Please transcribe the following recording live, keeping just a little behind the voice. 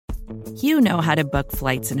You know how to book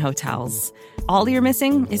flights and hotels. All you're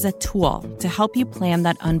missing is a tool to help you plan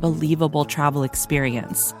that unbelievable travel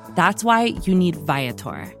experience. That's why you need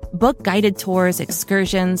Viator. Book guided tours,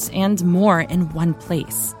 excursions, and more in one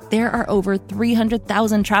place. There are over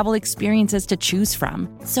 300,000 travel experiences to choose from,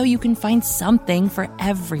 so you can find something for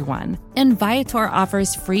everyone. And Viator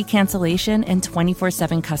offers free cancellation and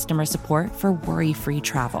 24/7 customer support for worry-free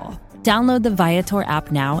travel. Download the Viator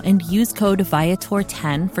app now and use code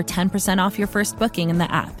Viator10 for 10% off your first booking in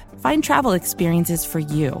the app. Find travel experiences for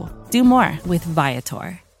you. Do more with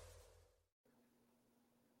Viator.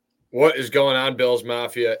 What is going on, Bills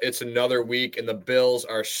Mafia? It's another week, and the Bills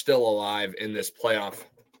are still alive in this playoff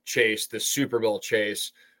chase, this Super Bowl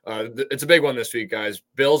chase. It's a big one this week, guys.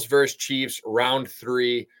 Bills versus Chiefs, round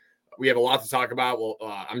 3. We have a lot to talk about. Well,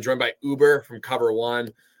 I'm joined by Uber from Cover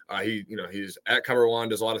One. He's at Cover One,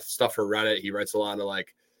 does a lot of stuff for Reddit. He writes a lot of,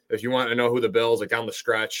 like, if you want to know who the Bills, like, down the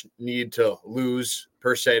stretch need to lose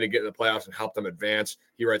per se to get in the playoffs and help them advance,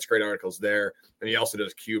 he writes great articles there. And he also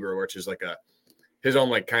does Cuber, which is like his own,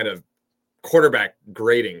 like, kind of quarterback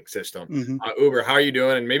grading system. Mm-hmm. Uber, how are you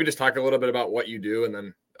doing? And maybe just talk a little bit about what you do, and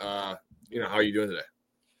then how are you doing today?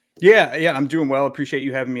 Yeah, I'm doing well. Appreciate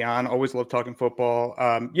you having me on. Always love talking football.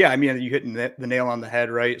 You hitting the nail on the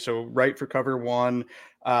head, right? So write for Cover One,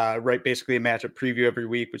 write basically a matchup preview every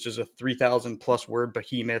week, which is a 3,000 plus word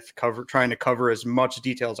behemoth trying to cover as much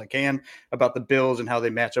detail as I can about the Bills and how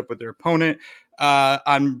they match up with their opponent.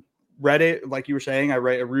 On Reddit, like you were saying, I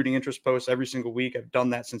write a rooting interest post every single week. I've done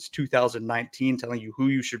that since 2019, telling you who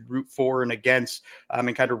you should root for and against,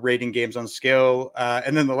 and kind of rating games on scale.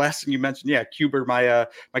 And then the last thing you mentioned, Cuber, my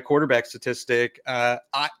quarterback statistic. I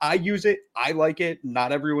use it. I like it.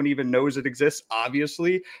 Not everyone even knows it exists,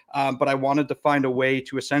 obviously. But I wanted to find a way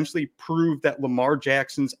to essentially prove that Lamar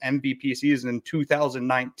Jackson's MVP season in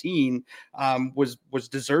 2019 was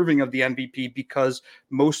deserving of the MVP, because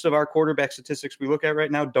most of our quarterback statistics we look at right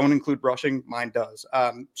now don't include rushing. Mine does.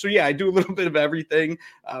 I do a little bit of everything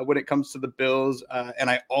when it comes to the Bills. And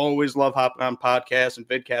I always love hopping on podcasts and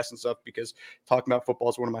vidcasts and stuff, because talking about football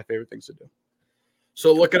is one of my favorite things to do.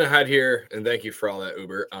 So looking ahead here, and thank you for all that,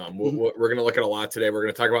 Uber. We're going to look at a lot today. We're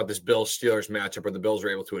going to talk about this Bills-Steelers matchup where the Bills are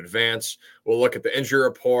able to advance. We'll look at the injury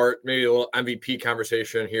report, maybe a little MVP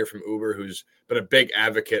conversation here from Uber, who's been a big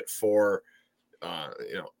advocate for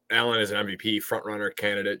Allen is an MVP frontrunner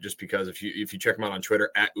candidate, just because if you check him out on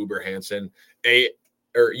Twitter at Uber Hansen, UberHansen,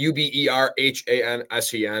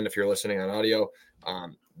 if you're listening on audio,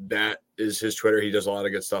 that is his Twitter. He does a lot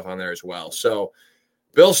of good stuff on there as well. So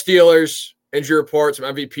Bills Steelers injury report,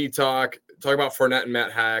 some MVP talk about Fournette and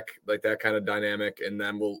Matt Hack, like that kind of dynamic, and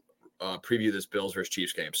then we'll preview this Bills versus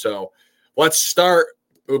Chiefs game. So let's start,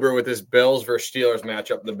 Uber, with this Bills versus Steelers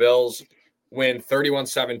matchup. The Bills win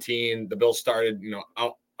 31-17. The Bills started,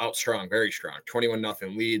 out strong, very strong,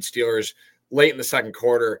 21-0 lead. Steelers late in the second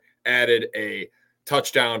quarter added a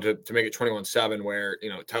touchdown to make it 21-7, where,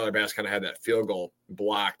 Tyler Bass kind of had that field goal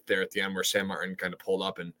blocked there at the end, where Sam Martin kind of pulled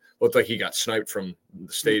up and looked like he got sniped from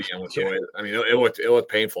the stadium. It looked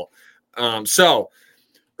painful. So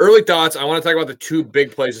early thoughts. I want to talk about the two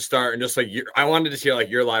big plays to start, and just like I wanted to see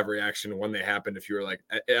your live reaction when they happened. If you were like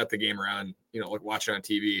at the game around, watching on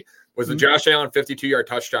TV, was the Josh Allen 52-yard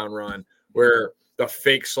touchdown run, where the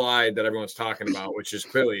fake slide that everyone's talking about, which is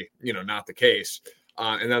clearly, not the case.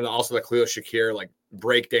 And then also the Khalil Shakir, like,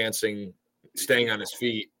 breakdancing, staying on his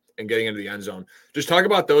feet and getting into the end zone. Just talk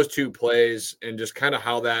about those two plays and just kind of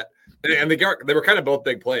how that, and they were kind of both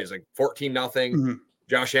big plays, like 14-0,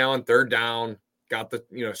 Josh Allen, third down, got the,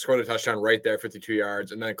 scored a touchdown right there, 52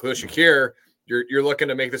 yards. And then Khalil Shakir, you're looking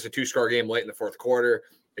to make this a 2-score game late in the fourth quarter.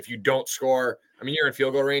 If you don't score, you're in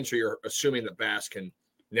field goal range, so you're assuming that Bass can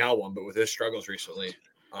nail one, but with his struggles recently,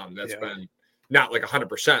 that's been not like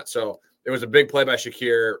 100%. So it was a big play by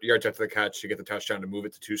Shakir, yards after the catch, to get the touchdown to move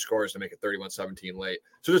it to 2 scores to make it 31-17 late.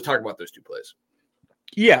 So just talk about those two plays.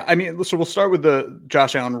 Yeah, so we'll start with the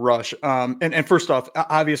Josh Allen rush. And first off,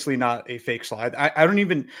 obviously not a fake slide.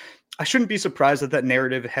 I shouldn't be surprised that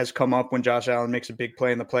narrative has come up when Josh Allen makes a big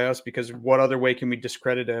play in the playoffs, because what other way can we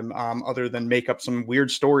discredit him other than make up some weird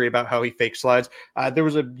story about how he fake slides? There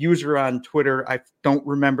was a user on Twitter, I don't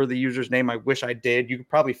remember the user's name, I wish I did, you could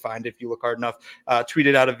probably find it if you look hard enough,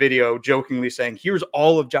 tweeted out a video jokingly saying, here's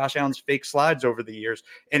all of Josh Allen's fake slides over the years,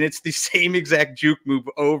 and it's the same exact juke move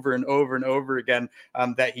over and over and over again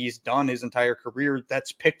that he's done his entire career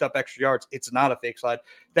that's picked up extra yards. It's not a fake slide.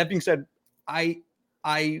 That being said,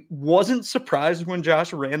 I wasn't surprised when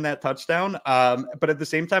Josh ran that touchdown, but at the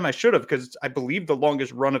same time, I should have, because I believe the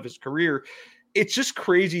longest run of his career it's just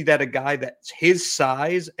crazy that a guy that's his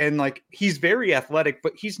size and like he's very athletic,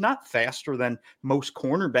 but he's not faster than most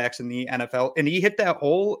cornerbacks in the NFL. And he hit that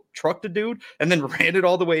hole, trucked a dude, and then ran it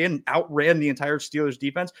all the way in, outran the entire Steelers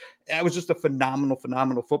defense. That was just a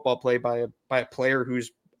phenomenal football play by a player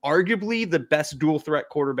who's arguably the best dual threat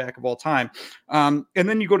quarterback of all time. And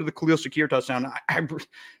then you go to the Khalil Shakir touchdown.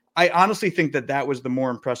 I honestly think that was the more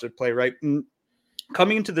impressive play, right? And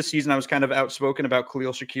coming into the season, I was kind of outspoken about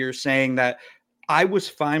Khalil Shakir, saying that I was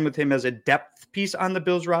fine with him as a depth piece on the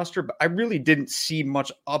Bills roster, but I really didn't see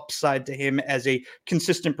much upside to him as a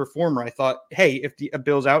consistent performer. I thought, hey, if a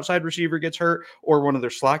Bills outside receiver gets hurt or one of their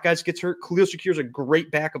slot guys gets hurt, Khalil Shakir is a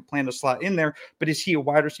great backup plan to slot in there. But is he a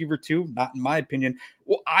wide receiver too? Not in my opinion.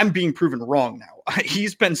 Well, I'm being proven wrong now.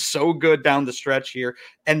 He's been so good down the stretch here.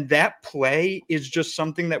 And that play is just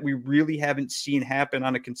something that we really haven't seen happen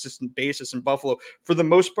on a consistent basis in Buffalo. For the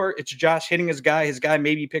most part, it's Josh hitting his guy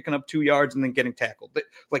maybe picking up 2 yards and then getting tackled.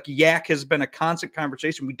 Like Yak has been a constant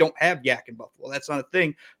conversation. We don't have Yak in Buffalo. That's not a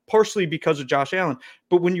thing, partially because of Josh Allen.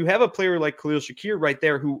 But when you have a player like Khalil Shakir right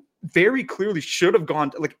there who very clearly should have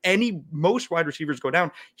gone, like most wide receivers go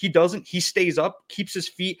down. He doesn't. He stays up, keeps his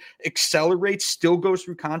feet, accelerates, still goes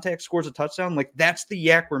through contact, scores a touchdown. Like that's the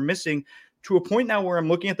Yak we're missing, to a point now where I'm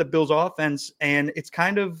looking at the Bills offense, and it's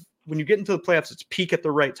kind of, when you get into the playoffs, it's peak at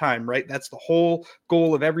the right time, right? That's the whole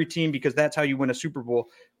goal of every team, because that's how you win a Super Bowl.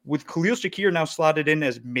 With Khalil Shakir now slotted in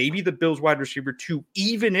as maybe the Bills wide receiver 2,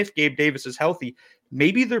 even if Gabe Davis is healthy,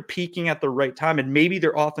 maybe they're peaking at the right time, and maybe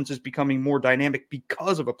their offense is becoming more dynamic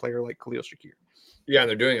because of a player like Khalil Shakir. Yeah, and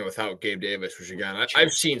they're doing it without Gabe Davis, which again,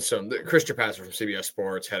 I've seen Chris Trapasser from CBS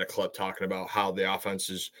Sports had a clip talking about how the offense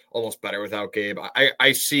is almost better without Gabe.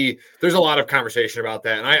 I see there's a lot of conversation about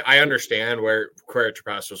that, and I understand where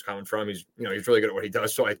Trapasser was coming from. He's really good at what he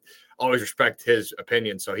does, so I always respect his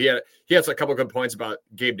opinion. So he has a couple of good points about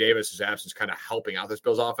Gabe Davis's absence kind of helping out this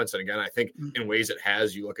Bills offense. And again, I think in ways it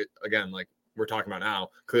has. You look at, again, like we're talking about now,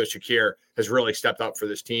 Khalil Shakir has really stepped up for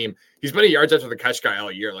this team. He's been a yards after the catch guy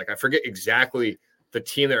all year. Like I forget exactly the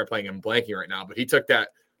team they were playing. I'm blanking right now, but he took that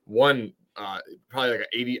one, probably like an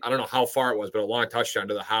 80, I don't know how far it was, but a long touchdown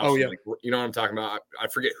to the house. Oh, yeah. Like, you know what I'm talking about? I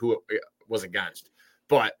forget who it was against,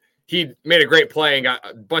 but he made a great play and got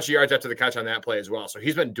a bunch of yards after the catch on that play as well. So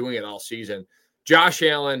he's been doing it all season. Josh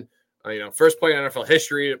Allen, first play in NFL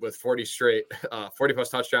history with 40 plus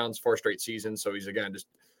touchdowns, 4 straight seasons. So he's, again, just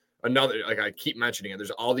another, like I keep mentioning it,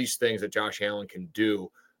 there's all these things that Josh Allen can do.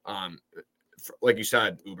 Like you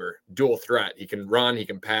said, Uber, dual threat. He can run, he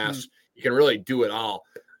can pass, he can really do it all.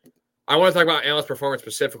 I want to talk about Allen's performance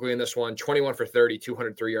specifically in this one. 21 for 30,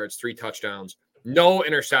 203 yards, 3 touchdowns, no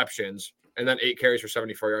interceptions, and then 8 carries for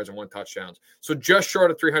 74 yards and 1 touchdown. So just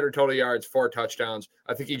short of 300 total yards, 4 touchdowns.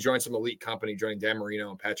 I think he joined some elite company, joining Dan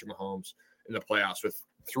Marino and Patrick Mahomes in the playoffs with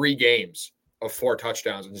 3 games of 4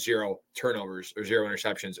 touchdowns and 0 turnovers or 0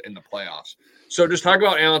 interceptions in the playoffs. So just talk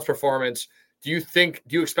about Allen's performance. Do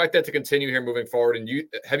you expect that to continue here moving forward? And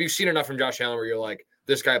have you seen enough from Josh Allen where you're like,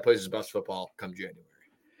 this guy plays his best football come January?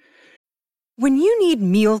 When you need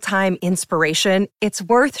mealtime inspiration, it's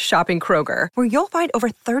worth shopping Kroger, where you'll find over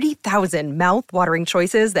 30,000 mouth-watering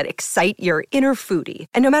choices that excite your inner foodie.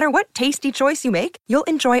 And no matter what tasty choice you make, you'll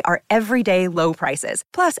enjoy our everyday low prices,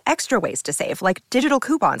 plus extra ways to save, like digital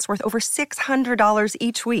coupons worth over $600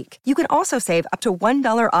 each week. You can also save up to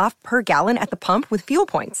 $1 off per gallon at the pump with fuel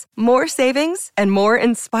points. More savings and more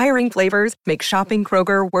inspiring flavors make shopping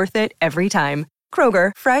Kroger worth it every time.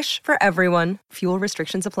 Kroger, fresh for everyone. Fuel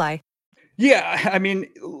restrictions apply. Yeah, I mean,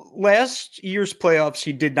 last year's playoffs,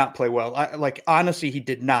 he did not play well. Honestly, he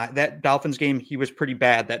did not. That Dolphins game, he was pretty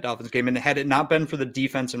bad, that Dolphins game. And had it not been for the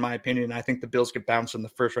defense, in my opinion, I think the Bills could bounce in the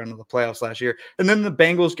first round of the playoffs last year. And then the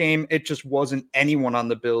Bengals game, it just wasn't anyone on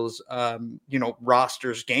the Bills,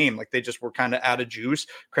 roster's game. Like, they just were kind of out of juice.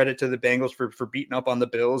 Credit to the Bengals for beating up on the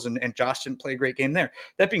Bills, and Josh didn't play a great game there.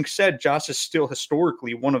 That being said, Josh is still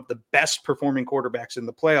historically one of the best performing quarterbacks in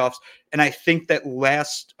the playoffs. And I think that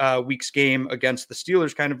last week's game against the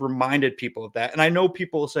Steelers kind of reminded people of that. And I know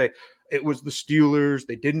people will say it was the Steelers,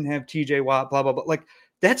 they didn't have TJ Watt, blah, blah, blah. Like,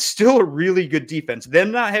 that's still a really good defense.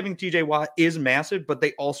 Them not having TJ Watt is massive, but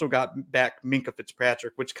they also got back Minkah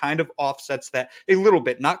Fitzpatrick, which kind of offsets that a little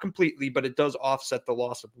bit, not completely, but it does offset the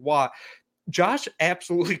loss of Watt. Josh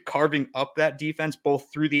absolutely carving up that defense,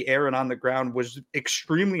 both through the air and on the ground, was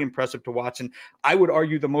extremely impressive to watch. And I would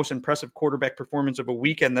argue the most impressive quarterback performance of a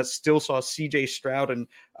weekend that still saw CJ Stroud and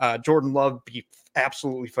Jordan Love be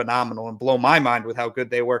absolutely phenomenal and blow my mind with how good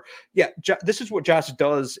they were. Yeah, this is what Josh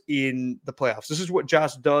does in the playoffs. This is what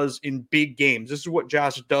Josh does in big games. This is what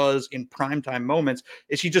Josh does in primetime moments,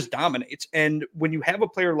 is he just dominates. And when you have a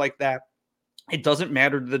player like that, It doesn't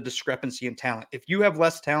matter the discrepancy in talent. If you have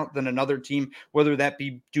less talent than another team, whether that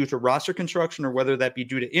be due to roster construction or whether that be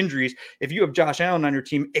due to injuries, if you have Josh Allen on your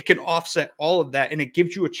team, it can offset all of that and it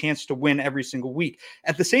gives you a chance to win every single week.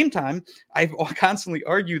 At the same time, I constantly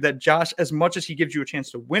argue that Josh, as much as he gives you a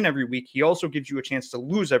chance to win every week, he also gives you a chance to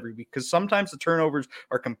lose every week, because sometimes the turnovers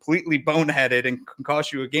are completely boneheaded and can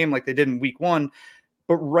cost you a game like they did in week 1.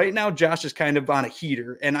 But right now, Josh is kind of on a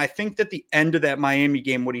heater. And I think that the end of that Miami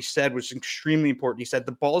game, what he said was extremely important. He said,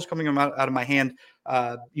 the ball is coming out of my hand,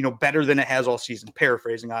 better than it has all season,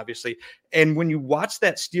 paraphrasing, obviously. And when you watch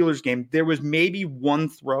that Steelers game, there was maybe one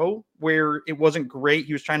throw where it wasn't great.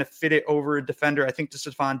 He was trying to fit it over a defender, I think to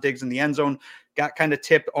Stephon Diggs in the end zone, got kind of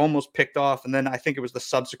tipped, almost picked off. And then I think it was the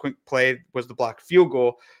subsequent play was the blocked field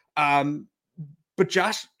goal. But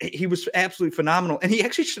Josh, he was absolutely phenomenal. And he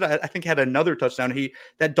actually should have, I think, had another touchdown.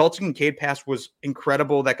 That Dalton Kincaid pass was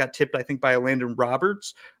incredible. That got tipped, I think, by Landon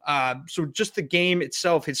Roberts. So just the game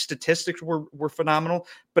itself, his statistics were phenomenal.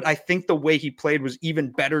 But I think the way he played was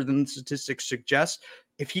even better than the statistics suggest.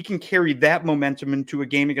 If he can carry that momentum into a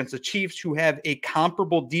game against the Chiefs, who have a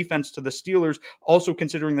comparable defense to the Steelers, also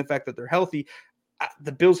considering the fact that they're healthy,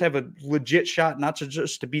 the Bills have a legit shot, not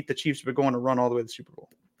just to beat the Chiefs, but going to run all the way to the Super Bowl.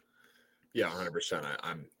 Yeah, 100%.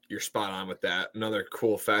 You're spot on with that. Another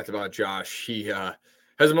cool fact about Josh, he has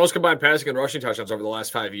the most combined passing and rushing touchdowns over the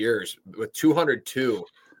last 5 years with 202.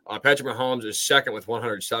 Patrick Mahomes is second with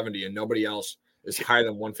 170, and nobody else is higher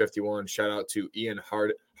than 151. Shout out to Ian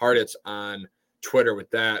Harditz on Twitter with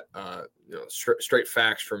that. Straight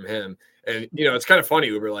facts from him. And it's kind of funny.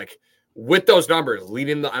 We were like, with those numbers,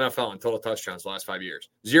 leading the NFL in total touchdowns the last 5 years,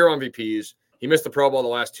 0 MVPs. He missed the Pro Bowl the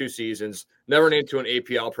last 2 seasons, never named to an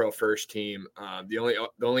APL Pro first team. The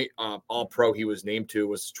only All-Pro he was named to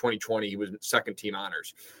was 2020. He was second team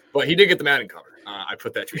honors, but he did get the Madden cover. I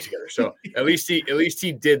put that tweet together, so at least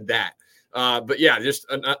he did that. But yeah, just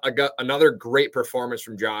another great performance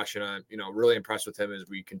from Josh, and I'm really impressed with him as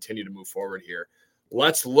we continue to move forward here.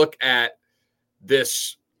 Let's look at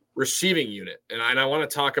this receiving unit, and I want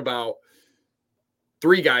to talk about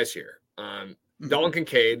 3 guys here. Dalton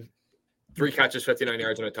Kincaid. 3 catches, 59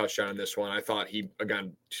 yards, and a touchdown in this one. I thought he,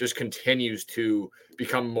 again, just continues to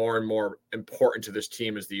become more and more important to this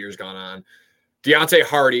team as the year's gone on. Deontay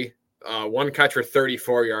Hardy, 1 catch for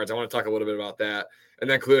 34 yards. I want to talk a little bit about that. And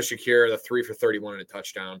then Khalil Shakir, the 3 for 31 and a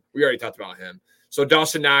touchdown. We already talked about him. So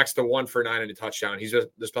Dawson Knox, the 1 for 9 and a touchdown. He's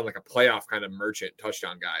just been like a playoff kind of merchant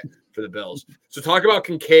touchdown guy for the Bills. So talk about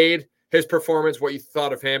Kincaid, his performance, what you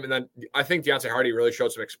thought of him. And then I think Deontay Hardy really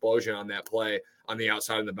showed some explosion on that play on the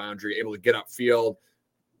outside of the boundary, able to get upfield,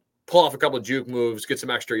 pull off a couple of juke moves, get some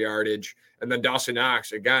extra yardage. And then Dawson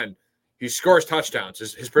Knox, again, he scores touchdowns.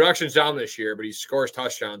 His production's down this year, but he scores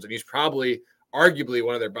touchdowns, and he's probably arguably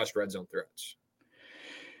one of their best red zone threats.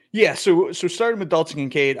 Yeah, so starting with Dalton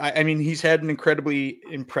Kincaid, I mean, he's had an incredibly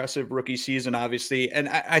impressive rookie season, obviously, and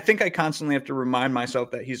I think I constantly have to remind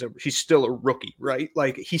myself that he's still a rookie, right?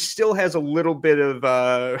 Like, he still has a little bit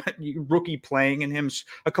of rookie playing in him,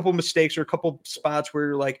 a couple mistakes or a couple spots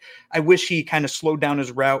where, like, I wish he kind of slowed down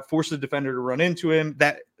his route, forced the defender to run into him.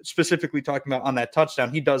 That specifically talking about on that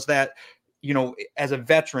touchdown, he does that. As a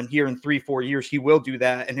veteran here in 3-4 years, he will do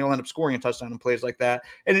that, and he'll end up scoring a touchdown in plays like that.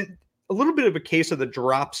 And a little bit of a case of the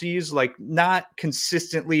dropsies, like not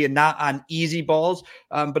consistently and not on easy balls.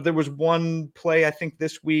 But there was one play, I think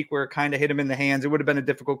this week, where it kind of hit him in the hands. It would have been a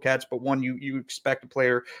difficult catch, but one you expect a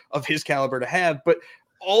player of his caliber to have. But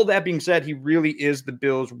all that being said, he really is the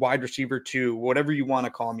Bills' wide receiver 2, whatever you want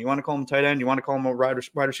to call him. You want to call him tight end, you want to call him a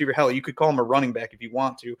wide receiver. Hell, you could call him a running back if you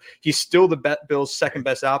want to. He's still the Bills' second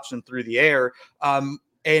best option through the air.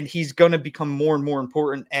 And he's going to become more and more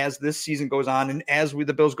important as this season goes on and as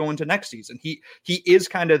the Bills go into next season. He is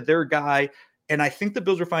kind of their guy. And I think the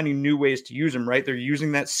Bills are finding new ways to use him, right? They're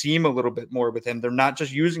using that seam a little bit more with him. They're not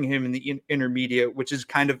just using him in the intermediate, which is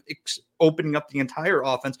kind of opening up the entire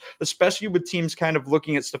offense, especially with teams kind of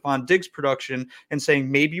looking at Stephon Diggs' production and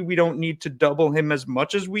saying, maybe we don't need to double him as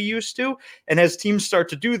much as we used to. And as teams start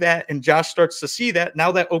to do that and Josh starts to see that,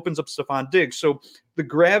 now that opens up Stephon Diggs. So the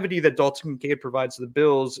gravity that Dalton Kincaid provides to the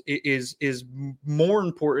Bills is more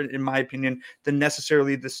important, in my opinion, than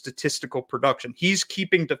necessarily the statistical production. He's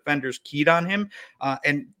keeping defenders keyed on him,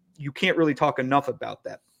 and you can't really talk enough about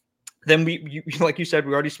that. Then like you said,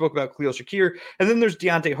 we already spoke about Khalil Shakir, and then there's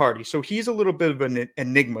Deontay Hardy. So he's a little bit of an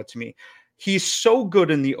enigma to me. He's so good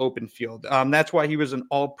in the open field. That's why he was an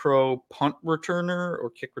all-pro punt returner or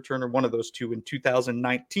kick returner, one of those two in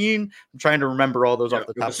 2019. I'm trying to remember all those off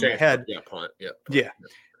the top of my head. Punt. Yeah.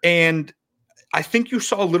 And I think you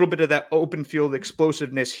saw a little bit of that open field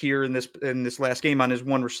explosiveness here in this last game on his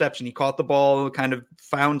one reception. He caught the ball, kind of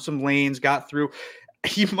found some lanes, got through.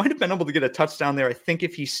 He might have been able to get a touchdown there. I think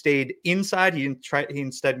if he stayed inside, he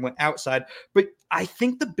instead went outside. But I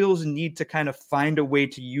think the Bills need to kind of find a way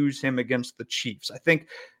to use him against the Chiefs. I think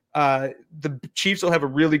the Chiefs will have a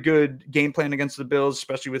really good game plan against the Bills,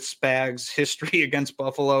 especially with Spags' history against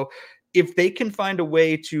Buffalo. If they can find a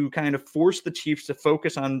way to kind of force the Chiefs to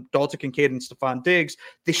focus on Dalton Kincaid and Stephon Diggs,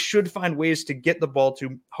 they should find ways to get the ball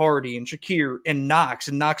to Hardy and Shakir and Knox.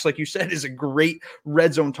 And Knox, like you said, is a great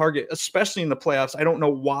red zone target, especially in the playoffs. I don't know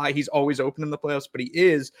why he's always open in the playoffs, but he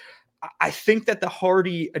is. I think that the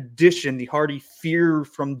Hardy addition, the Hardy fear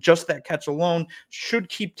from just that catch alone should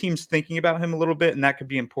keep teams thinking about him a little bit, and that could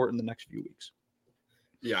be important the next few weeks.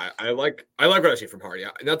 Yeah, I like what I see from Hardy.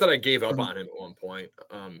 Not that I gave up on him at one point,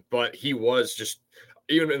 but he was just,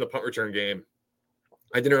 even in the punt return game,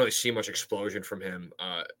 I didn't really see much explosion from him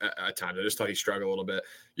at times. I just thought he struggled a little bit.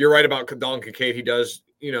 You're right about Dalton Kincaid. He does,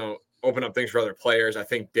 open up things for other players. I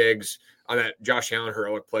think Diggs on that Josh Allen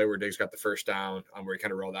heroic play where Diggs got the first down, where he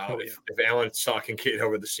kind of rolled out. If Allen saw Kincaid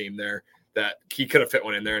over the seam there, that he could have fit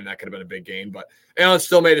one in there and that could have been a big gain. But Allen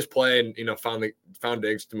still made his play and, found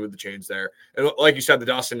Diggs to move the chains there. And like you said, the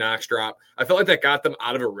Dawson Knox drop, I felt like that got them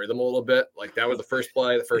out of a rhythm a little bit. Like that was the first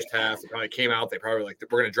play, the first half. They probably came out. They probably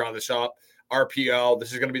we're going to draw this up. RPO,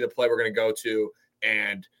 this is going to be the play we're going to go to.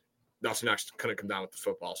 And Dawson Knox couldn't come down with the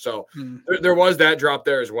football. So there was that drop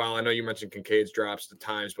there as well. I know you mentioned Kincaid's drops at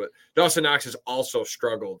times, but Dawson Knox has also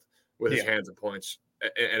struggled with his hands and points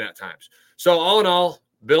and at times. So all in all,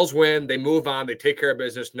 Bills win. They move on. They take care of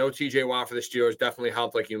business. No TJ Watt for the Steelers definitely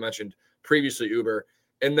helped, like you mentioned previously, Uber.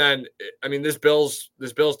 And then, this Bills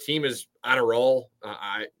team is on a roll.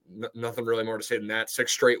 Nothing really more to say than that.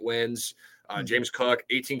 6 straight wins. James Cook,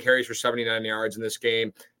 18 carries for 79 yards in this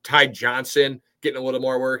game. Ty Johnson getting a little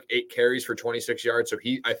more work, 8 carries for 26 yards. So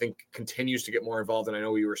he, I think, continues to get more involved. And I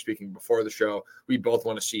know we were speaking before the show. We both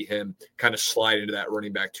want to see him kind of slide into that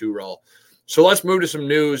running back 2 role. So let's move to some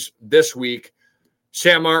news this week.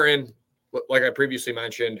 Sam Martin, like I previously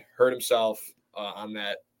mentioned, hurt himself on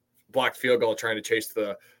that blocked field goal trying to chase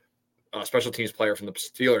the special teams player from the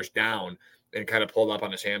Steelers down and kind of pulled up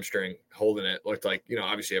on his hamstring, holding it. Looked like,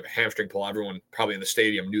 obviously a hamstring pull. Everyone probably in the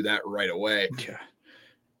stadium knew that right away. Yeah.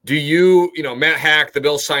 Do you, Matt Hack, the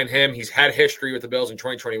Bills signed him. He's had history with the Bills in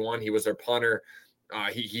 2021. He was their punter.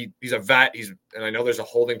 He's a vet. And I know there's a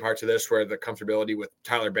holding part to this where the comfortability with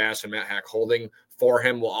Tyler Bass and Matt Hack holding for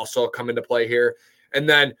him will also come into play here. And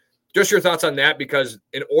then just your thoughts on that, because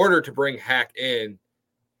in order to bring Hack in,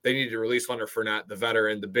 they needed to release Leonard Fournette, the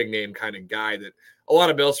veteran, the big name kind of guy that a lot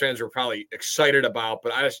of Bills fans were probably excited about,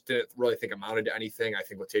 but I just didn't really think amounted to anything. I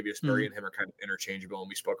think Latavius Murray and him are kind of interchangeable, and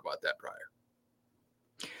we spoke about that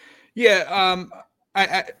prior. Yeah,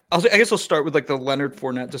 I guess I'll start with like the Leonard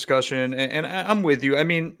Fournette discussion, and I'm with you.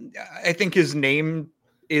 I think his name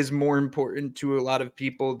is more important to a lot of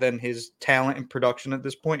people than his talent and production at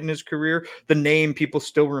this point in his career. The name, people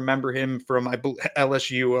still remember him from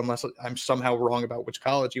LSU, unless I'm somehow wrong about which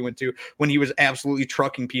college he went to, when he was absolutely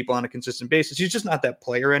trucking people on a consistent basis. He's just not that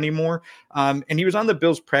player anymore. And he was on the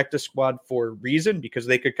Bills practice squad for a reason, because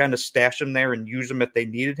they could kind of stash him there and use him if they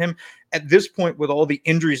needed him. At this point, with all the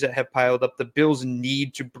injuries that have piled up, the Bills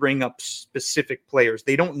need to bring up specific players.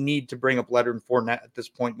 They don't need to bring up Leonard Fournette at this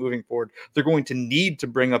point moving forward. They're going to need to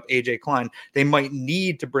bring up AJ Klein. They might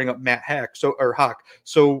need to bring up Matt Hack.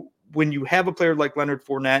 So when you have a player like Leonard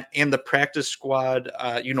Fournette and the practice squad,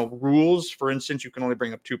 rules, for instance, you can only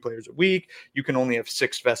bring up 2 players a week. You can only have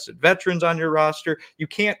 6 vested veterans on your roster. You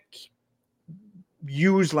can't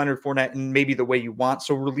use Leonard Fournette in maybe the way you want.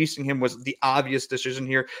 So releasing him was the obvious decision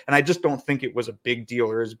here. And I just don't think it was a big deal,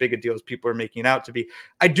 or as big a deal as people are making it out to be.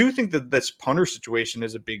 I do think that this punter situation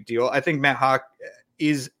is a big deal. I think Matt Hack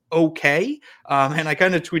is okay. And I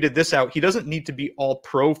kind of tweeted this out. He doesn't need to be all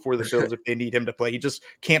pro for the Bills if they need him to play. He just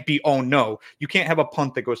can't be, no. You can't have a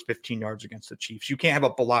punt that goes 15 yards against the Chiefs. You can't have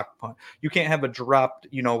a blocked punt. You can't have a dropped,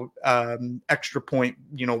 extra point,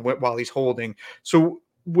 while he's holding. So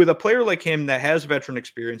with a player like him that has veteran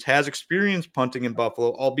experience, has experience punting in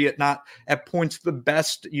Buffalo, albeit not at points the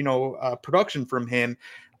best, production from him,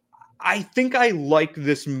 I think I like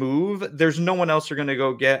this move. There's no one else they're going to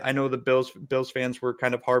go get. I know the Bills fans were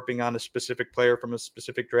kind of harping on a specific player from a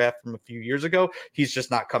specific draft from a few years ago. He's just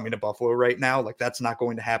not coming to Buffalo right now. Like, that's not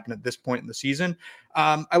going to happen at this point in the season.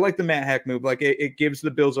 I like the Matt Hack move. Like, it gives the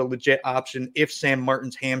Bills a legit option if Sam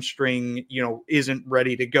Martin's hamstring, isn't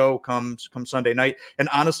ready to go come Sunday night. And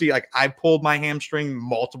honestly, like, I pulled my hamstring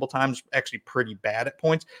multiple times, actually pretty bad at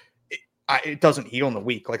points. it doesn't heal in a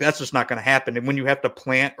week. Like, that's just not going to happen. And when you have to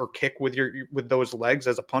plant or kick with those legs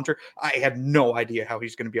as a punter, I have no idea how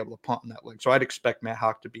he's going to be able to punt in that leg. So I'd expect Matt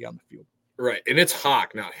Haack to be on the field. Right. And it's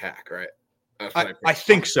Haack, not Hack, right? I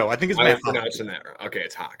think so. I think it's Matt Haack. Pronouncing that right. Okay,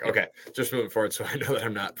 it's Haack. Okay. Just moving forward so I know that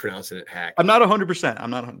I'm not pronouncing it Hack. I'm not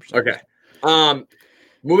 100%. Okay.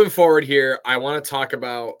 Moving forward here, I want to talk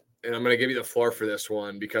about, and I'm going to give you the floor for this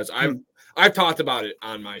one because I've talked about it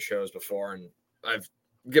on my shows before, and I've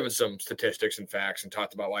given some statistics and facts and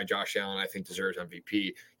talked about why Josh Allen, I think, deserves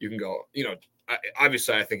MVP. You can go,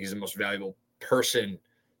 obviously I think he's the most valuable person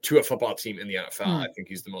to a football team in the NFL. I think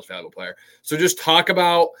he's the most valuable player. So just talk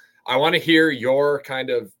about, I want to hear your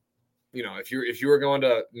kind of, if you were going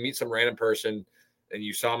to meet some random person and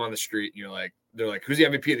you saw him on the street and they're like, who's the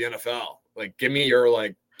MVP of the NFL? Like, give me your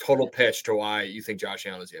total pitch to why you think Josh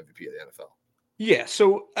Allen is the MVP of the NFL. Yeah,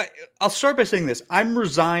 so I'll start by saying this. I'm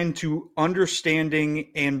resigned to understanding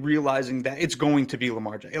and realizing that it's going to be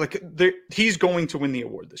Lamar Jackson. He's going to win the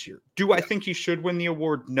award this year. Do I think he should win the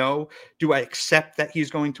award? No. Do I accept that he's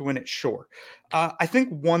going to win it? Sure. I think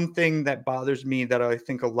one thing that bothers me that I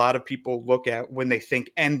think a lot of people look at when they think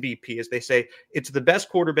MVP is they say it's the best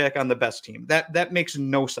quarterback on the best team. That makes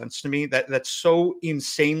no sense to me. That's so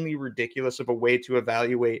insanely ridiculous of a way to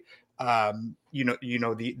evaluate the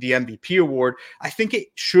MVP award. I think it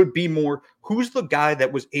should be more, who's the guy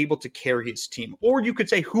that was able to carry his team? Or you could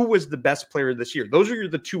say, who was the best player this year? Those are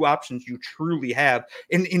the two options you truly have.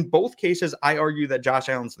 And in both cases, I argue that Josh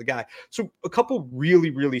Allen's the guy. So a couple really,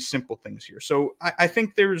 really simple things here. So I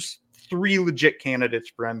think there's three legit candidates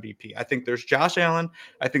for MVP. I think there's Josh Allen.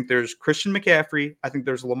 I think there's Christian McCaffrey. I think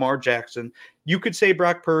there's Lamar Jackson. You could say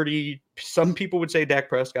Brock Purdy. Some people would say Dak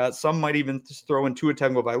Prescott. Some might even throw in Tua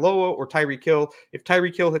Tagovailoa or Tyreek Hill. If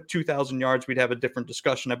Tyreek Hill hit 2,000 yards, we'd have a different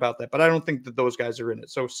discussion about that. But I don't think that those guys are in it.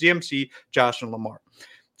 So CMC, Josh, and Lamar.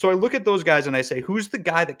 So I look at those guys and I say, who's the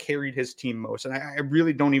guy that carried his team most? And I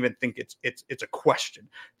really don't even think it's a question.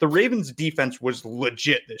 The Ravens defense was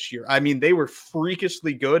legit this year. I mean, they were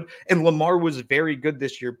freakishly good, and Lamar was very good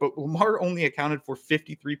this year, but Lamar only accounted for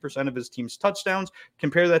 53% of his team's touchdowns.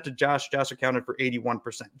 Compare that to Josh. Josh accounted for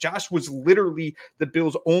 81%. Josh was literally the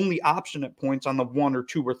Bills' only option at points on the 1 or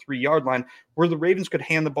 2 or 3 yard line where the Ravens could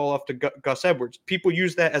hand the ball off to Gus Edwards. People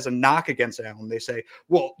use that as a knock against Allen. They say,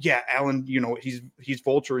 well, yeah, Allen, he's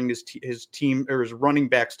vulturing his team or his running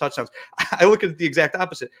backs touchdowns. I look at it the exact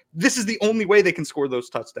opposite. This is the only way they can score those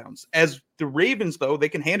touchdowns. As the Ravens, though, they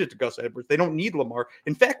can hand it to Gus Edwards. They don't need Lamar.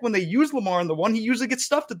 In fact, when they use Lamar on the one, he usually gets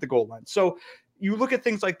stuffed at the goal line. So you look at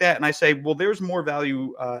things like that, and I say, well, there's more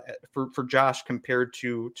value for Josh compared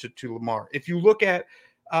to Lamar. If you look at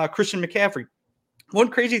Christian McCaffrey, one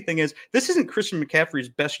crazy thing is this isn't Christian McCaffrey's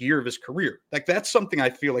best year of his career. Like, that's something I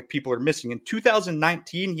feel like people are missing. In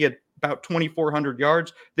 2019, he had about 2,400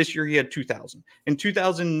 yards. This year, he had 2,000. In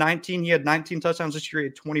 2019, he had 19 touchdowns. This year, he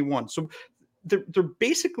had 21. So they're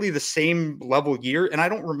basically the same level year. And I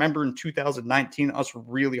don't remember in 2019 us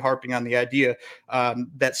really harping on the idea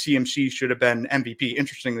that CMC should have been MVP.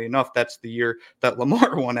 Interestingly enough, that's the year that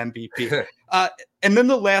Lamar won MVP. And then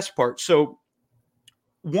the last part. So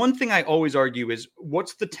one thing I always argue is,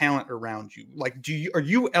 what's the talent around you? Like, are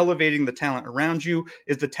you elevating the talent around you?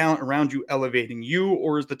 Is the talent around you elevating you,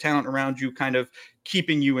 or is the talent around you kind of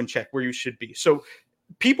keeping you in check where you should be? So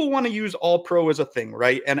people want to use all pro as a thing,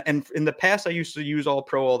 right? And in the past, I used to use all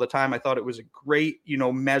pro all the time. I thought it was a great,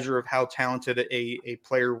 measure of how talented a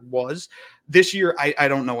player was. This year, I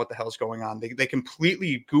don't know what the hell's going on. They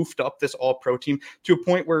completely goofed up this all pro team to a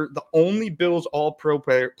point where the only Bills all pro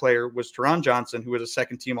player was Teron Johnson, who was a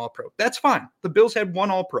second team all pro. That's fine. The Bills had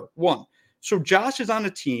one all pro, one. So Josh is on a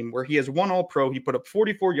team where he has one all-pro. He put up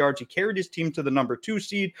 44 yards. He carried his team to the number 2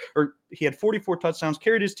 seed, or he had 44 touchdowns,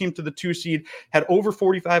 carried his team to the 2 seed, had over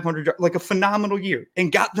 4,500 yards, like a phenomenal year,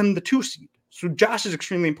 and got them the 2 seed. So Josh is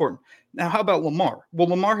extremely important. Now, how about Lamar? Well,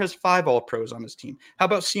 Lamar has 5 all-pros on his team. How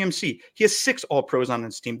about CMC? He has 6 all-pros on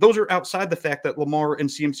his team. Those are outside the fact that Lamar and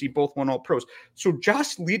CMC both won all-pros. So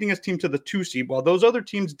Josh leading his team to the 2 seed, while those other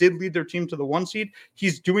teams did lead their team to the 1 seed,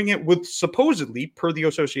 he's doing it with supposedly, per the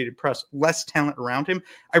Associated Press, less talent around him.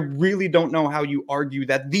 I really don't know how you argue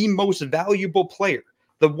that the most valuable player,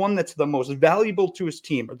 the one that's the most valuable to his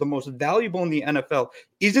team or the most valuable in the NFL,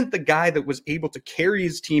 isn't the guy that was able to carry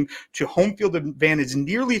his team to home field advantage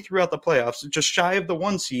nearly throughout the playoffs, just shy of the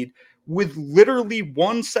 1 seed, with literally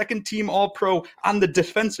 1 second team all-pro on the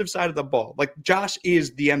defensive side of the ball. Like, Josh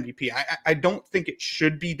is the MVP. I don't think it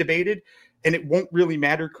should be debated, and it won't really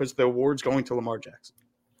matter because the award's going to Lamar Jackson.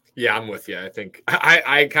 Yeah, I'm with you. I think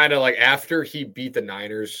I kind of like after he beat the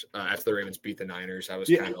Niners, after the Ravens beat the Niners, I was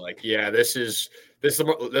kind of like, yeah, this is where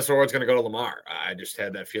it's going to go to Lamar. I just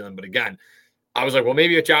had that feeling. But again, I was like, well,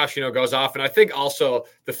 maybe if Josh, goes off. And I think also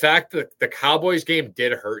the fact that the Cowboys game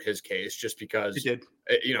did hurt his case just because, It did.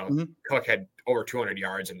 Cook had over 200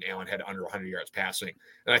 yards and Allen had under 100 yards passing.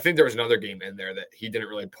 And I think there was another game in there that he didn't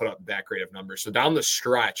really put up that great of numbers. So down the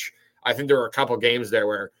stretch, I think there were a couple games there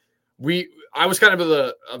where I was kind of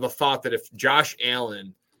the thought that if Josh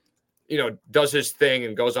Allen, does his thing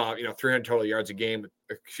and goes off, 300 total yards a game with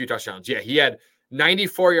a few touchdowns. Yeah, he had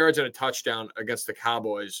 94 yards and a touchdown against the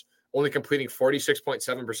Cowboys, only completing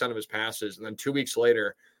 46.7% of his passes. And then 2 weeks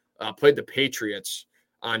later, played the Patriots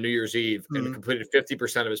on New Year's Eve and completed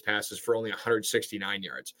 50% of his passes for only 169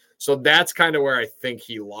 yards. So that's kind of where I think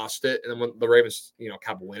he lost it. And then when the Ravens,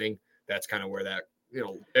 kept winning, that's kind of where that,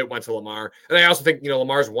 it went to Lamar. And I also think,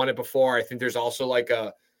 Lamar's won it before. I think there's also like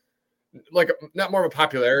a not more of a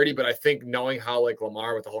popularity, but I think knowing how like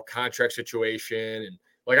Lamar with the whole contract situation and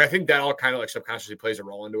like, I think that all kind of like subconsciously plays a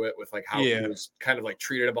role into it with like how he was kind of like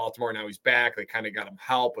treated in Baltimore. Now he's back. They kind of got him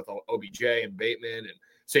help with OBJ and Bateman and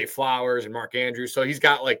Say Flowers and Mark Andrews. So he's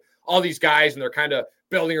got like all these guys and they're kind of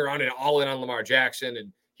building around and all in on Lamar Jackson.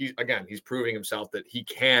 And he's proving himself that he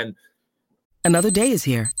can. Another day is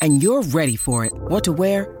here, and you're ready for it. What to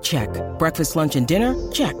wear? Check. Breakfast, lunch, and dinner?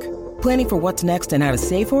 Check. Planning for what's next and how to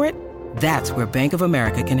save for it? That's where Bank of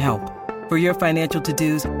America can help. For your financial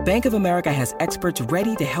to-dos, Bank of America has experts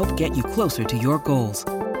ready to help get you closer to your goals.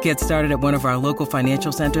 Get started at one of our local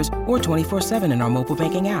financial centers or 24/7 in our mobile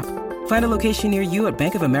banking app. Find a location near you at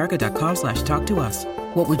bankofamerica.com/talktous.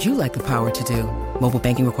 What would you like the power to do? Mobile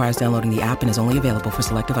banking requires downloading the app and is only available for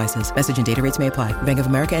select devices. Message and data rates may apply. Bank of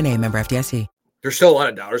America NA, member FDIC. There's still a lot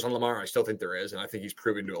of doubters on Lamar. I still think there is. And I think he's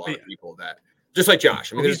proven to a lot of people that, just like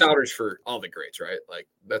Josh, I mean, there's doubters for all the greats, right? Like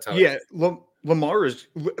that's how. Yeah. Lamar is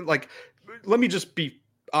like, let me just be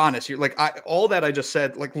honest here. Like all that I just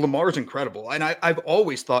said, like Lamar is incredible. And I've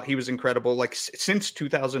always thought he was incredible, like since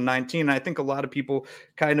 2019. I think a lot of people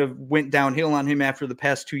kind of went downhill on him after the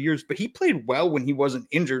past 2 years, but he played well when he wasn't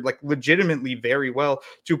injured, like legitimately very well,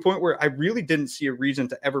 to a point where I really didn't see a reason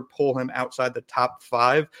to ever pull him outside the top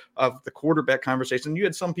 5 of the quarterback conversation. You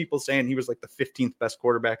had some people saying he was like the 15th best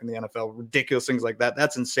quarterback in the NFL, ridiculous things like that.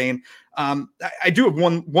 That's insane. I do have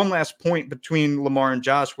one last point between Lamar and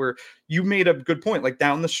Josh, where you made a good point. Like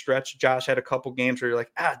down the stretch, Josh had a couple games where you're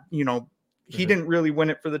like, he didn't really win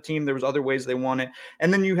it for the team. There was other ways they won it.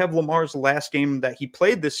 And then you have Lamar's last game that he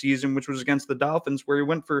played this season, which was against the Dolphins, where he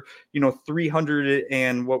went for,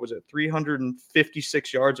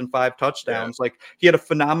 356 yards and 5 touchdowns. Yeah. Like he had a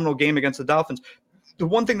phenomenal game against the Dolphins. The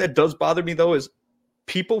one thing that does bother me though is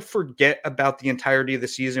people forget about the entirety of the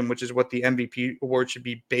season, which is what the MVP award should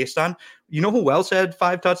be based on. You know who else had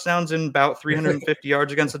 5 touchdowns and about 350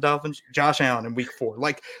 yards against the Dolphins? Josh Allen in week 4.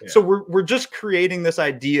 So we're just creating this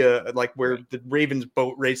idea like where the Ravens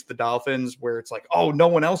boat raced the Dolphins, where it's like, oh, no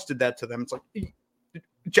one else did that to them. It's like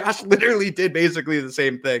Josh literally did basically the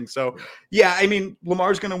same thing. So yeah, I mean,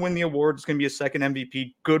 Lamar's going to win the award. It's going to be a second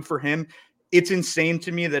MVP. Good for him. It's insane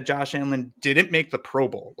to me that Josh Allen didn't make the Pro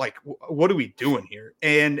Bowl. Like, what are we doing here?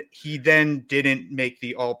 And he then didn't make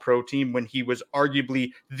the All-Pro team when he was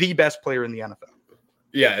arguably the best player in the NFL.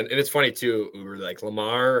 Yeah, and it's funny, too, Uber, like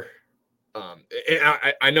Lamar,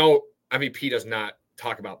 I know MVP does not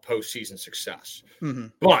talk about postseason success,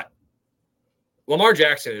 but Lamar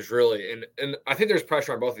Jackson is really, and I think there's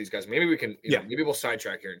pressure on both of these guys. Maybe we can, maybe we'll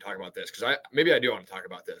sidetrack here and talk about this, because I do want to talk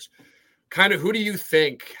about this. Kind of who do you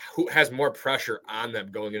think who has more pressure on them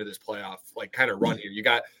going into this playoff, like kind of run here? You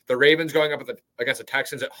got the Ravens going up against the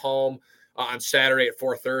Texans at home on Saturday at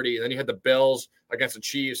 4:30. And then you had the Bills against the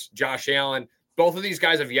Chiefs, Josh Allen. Both of these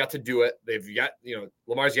guys have yet to do it.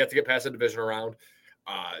 Lamar's yet to get past the divisional round.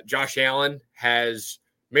 Josh Allen has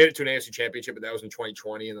made it to an AFC championship, but that was in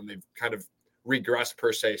 2020. And then they've kind of regressed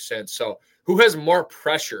per se since. So who has more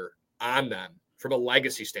pressure on them from a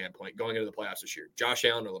legacy standpoint going into the playoffs this year, Josh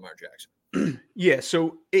Allen or Lamar Jackson? Yeah,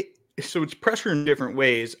 so it's pressure in different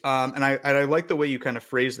ways, and I like the way you kind of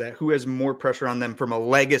phrase that. Who has more pressure on them from a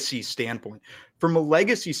legacy standpoint? From a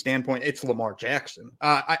legacy standpoint, it's Lamar Jackson.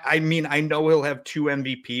 I mean, I know he'll have 2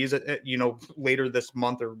 MVPs, later this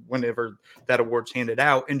month or whenever that award's handed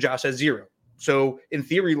out, and Josh has 0. So in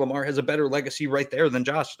theory, Lamar has a better legacy right there than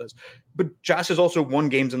Josh does. But Josh has also won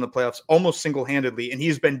games in the playoffs almost single-handedly, and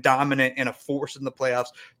he's been dominant and a force in the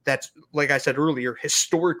playoffs. That's, like I said earlier,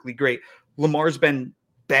 historically great. Lamar's been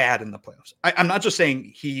bad in the playoffs. I'm not just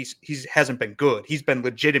saying he hasn't been good. He's been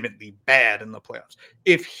legitimately bad in the playoffs.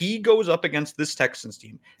 If he goes up against this Texans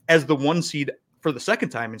team as the 1 seed for the second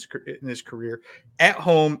time in his career at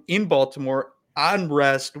home in Baltimore on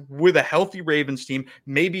rest with a healthy Ravens team.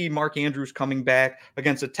 Maybe Mark Andrews coming back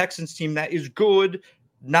against a Texans team that is good,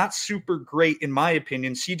 not super great in my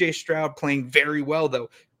opinion. CJ Stroud playing very well though.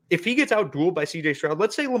 If he gets out-dueled by CJ Stroud,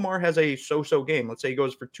 let's say Lamar has a so-so game. Let's say he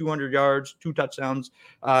goes for 200 yards, 2 touchdowns,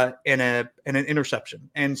 and an interception.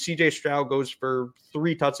 And CJ Stroud goes for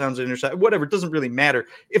 3 touchdowns and interception. Whatever, it doesn't really matter.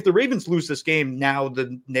 If the Ravens lose this game, now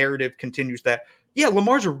the narrative continues that, yeah,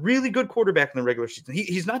 Lamar's a really good quarterback in the regular season.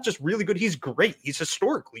 He's not just really good, he's great. He's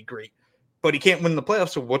historically great. But he can't win the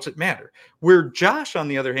playoffs, so what's it matter? Where Josh, on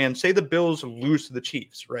the other hand, say the Bills lose to the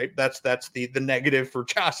Chiefs, right? That's the negative for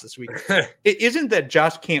Josh this week. It isn't that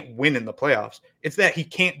Josh can't win in the playoffs. It's that he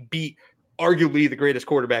can't beat arguably the greatest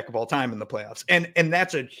quarterback of all time in the playoffs. And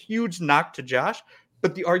that's a huge knock to Josh,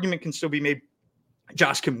 but the argument can still be made.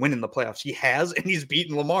 Josh can win in the playoffs. He has, and he's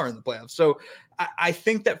beaten Lamar in the playoffs. So I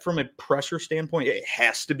think that from a pressure standpoint, it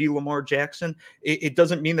has to be Lamar Jackson. It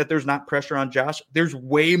doesn't mean that there's not pressure on Josh. There's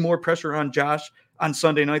way more pressure on Josh on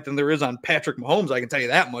Sunday night than there is on Patrick Mahomes. I can tell you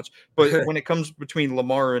that much. But when it comes between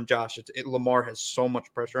Lamar and Josh, Lamar has so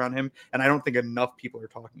much pressure on him. And I don't think enough people are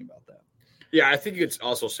talking about that. Yeah, I think you could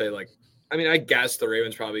also say, like, I mean, I guess the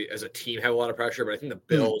Ravens probably as a team have a lot of pressure, but I think the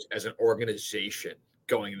Bills as an organization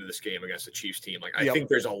going into this game against the Chiefs team, like, I think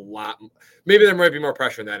there's a lot, maybe there might be more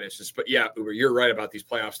pressure in that instance, but yeah, Uber, you're right about these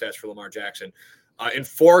playoff stats for Lamar Jackson. In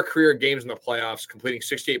 4 career games in the playoffs, completing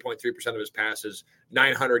 68.3% of his passes,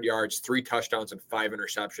 900 yards, 3 touchdowns, and 5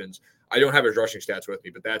 interceptions. I don't have his rushing stats with me,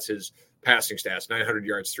 but that's his passing stats: 900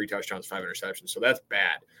 yards, 3 touchdowns, 5 interceptions. So that's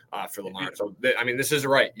bad for Lamar. So I mean, this is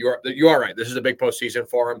right. You are right. This is a big postseason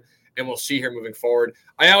for him, and we'll see here moving forward.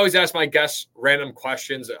 I always ask my guests random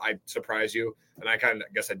questions that I surprise you, and I kind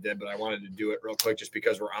of guess I did, but I wanted to do it real quick just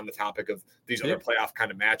because we're on the topic of these other playoff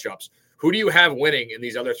kind of matchups. Who do you have winning in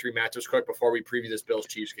these other 3 matchups? Quick before we preview this Bills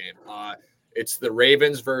Chiefs game, it's the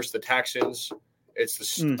Ravens versus the Texans. It's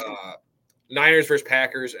the Niners versus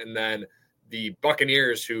Packers, and then the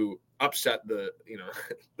Buccaneers, who upset the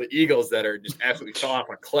Eagles that are just absolutely fell off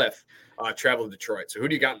a cliff, travel to Detroit. So who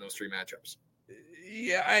do you got in those 3 matchups?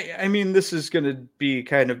 Yeah, I mean, this is going to be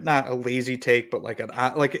kind of not a lazy take, but like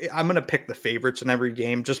I'm going to pick the favorites in every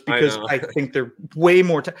game just because I think they're way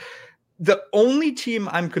more. The only team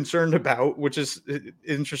I'm concerned about, which is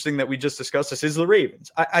interesting that we just discussed this, is the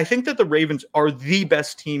Ravens. I think that the Ravens are the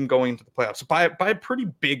best team going to the playoffs by a pretty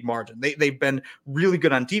big margin. They've been really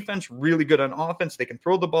good on defense, really good on offense. They can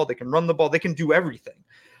throw the ball, they can run the ball, they can do everything.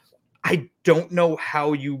 I don't know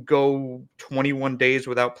how you go 21 days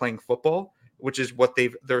without playing football, which is what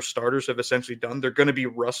their starters have essentially done. They're going to be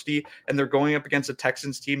rusty, and they're going up against a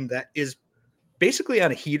Texans team that is basically on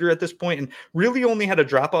a heater at this point and really only had a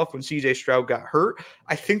drop-off when CJ Stroud got hurt.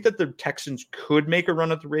 I think that the Texans could make a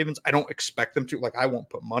run at the Ravens. I don't expect them to. Like, I won't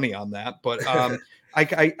put money on that, but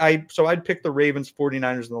so I'd pick the Ravens,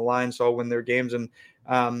 49ers, and the Lions, so I'll win their games. And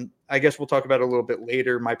I guess we'll talk about it a little bit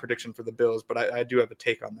later, my prediction for the Bills, but I do have a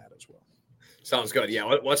take on that as well. Sounds good. Yeah,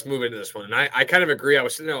 let's move into this one. And I kind of agree. I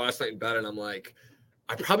was sitting there last night in bed, and I'm like,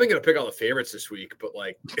 I'm probably going to pick all the favorites this week, but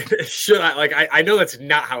like, should I? Like, I know that's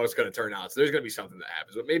not how it's going to turn out. So there's going to be something that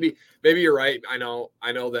happens. But maybe you're right. I know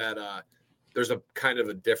that there's a kind of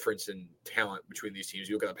a difference in talent between these teams.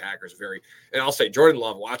 You look at the Packers, and I'll say Jordan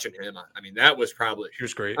Love, watching him, I mean, that was probably, he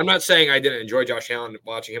was great. I'm not saying I didn't enjoy Josh Allen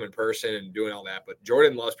watching him in person and doing all that, but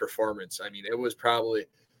Jordan Love's performance, I mean, it was probably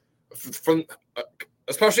from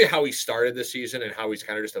especially how he started this season and how he's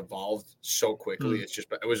kind of just evolved so quickly.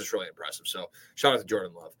 It was just really impressive. So shout out to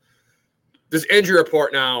Jordan Love. This injury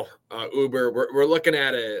report now, Uber, we're looking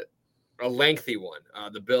at a lengthy one.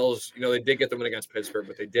 The Bills, they did get the win against Pittsburgh,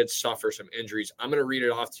 but they did suffer some injuries. I'm going to read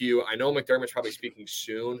it off to you. I know McDermott's probably speaking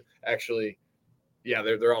soon. Actually, yeah,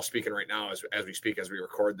 they're all speaking right now as we speak, as we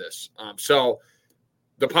record this. So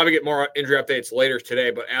they'll probably get more injury updates later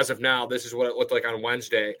today, but as of now, this is what it looked like on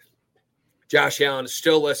Wednesday. Josh Allen is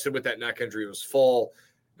still listed with that neck injury. It was full.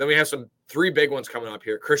 Then we have 3 big ones coming up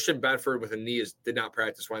here. Christian Benford with a knee did not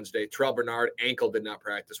practice Wednesday. Terrell Bernard, ankle, did not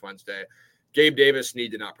practice Wednesday. Gabe Davis, knee,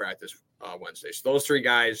 did not practice Wednesday. So those 3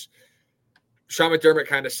 guys, Sean McDermott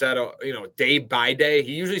kind of said, day by day.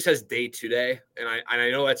 He usually says day to day, and I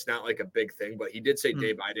know that's not like a big thing, but he did say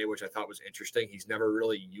day by day, which I thought was interesting. He's never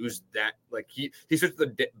really used that. Like he switched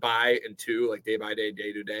the by and to, like day by day,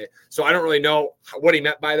 day to day. So I don't really know what he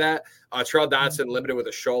meant by that. Terrell Dodson limited with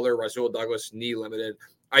a shoulder. Rasul Douglas, knee, limited.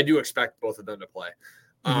 I do expect both of them to play.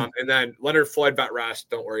 And then Leonard Floyd, vet rest.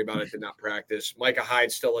 Don't worry about it. Did not practice. Micah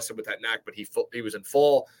Hyde still listed with that neck, but he was in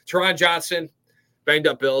full. Teron Johnson, banged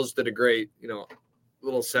up Bills, did a great,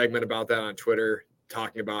 little segment about that on Twitter.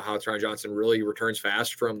 talking about how Taron Johnson really returns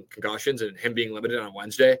fast from concussions, and him being limited on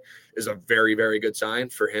Wednesday is a very, very good sign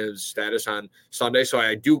for his status on Sunday. So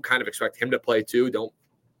I do kind of expect him to play too. Don't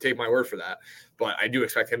take my word for that, but I do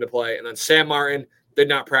expect him to play. And then Sam Martin did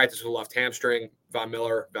not practice with a left hamstring. Von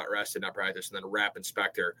Miller got rest, did not practice. And then Rapp and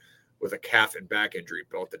Spector with a calf and back injury,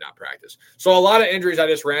 both did not practice. So a lot of injuries I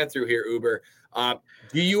just ran through here, Uber.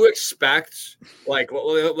 Do you expect, like,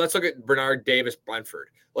 let's look at Bernard, Davis, Brentford.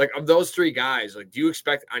 Like, of those three guys, like, do you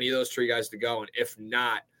expect any of those three guys to go? And if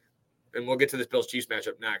not, and we'll get to this Bills-Chiefs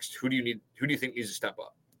matchup next, who do you think needs to step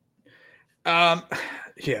up?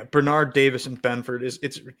 Yeah, Bernard, Davis, and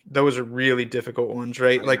Benford those are really difficult ones,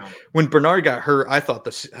 right? Like when Bernard got hurt, I thought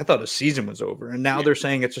the season was over, and now they're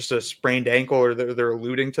saying it's just a sprained ankle, or they're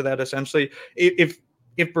alluding to that essentially.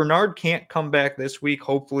 If Bernard can't come back this week,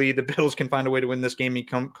 hopefully the Bills can find a way to win this game. He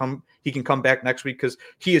can come back next week, because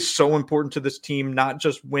he is so important to this team, not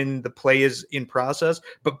just when the play is in process,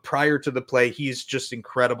 but prior to the play. He's just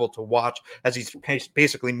incredible to watch as he's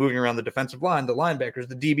basically moving around the defensive line, the linebackers,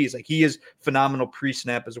 the DBs. Like, he is phenomenal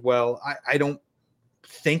pre-snap as well. I don't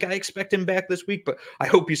think I expect him back this week, but I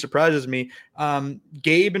hope he surprises me.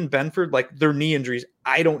 Gabe and Benford, like, their knee injuries,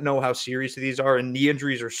 I don't know how serious these are, and knee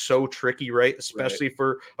injuries are so tricky, right? Especially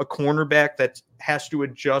for a cornerback that has to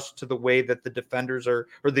adjust to the way that the defenders are,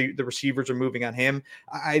 or the receivers are moving on him.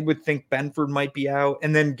 I would think Benford might be out,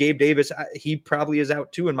 and then Gabe Davis, he probably is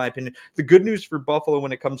out too, in my opinion. The good news for Buffalo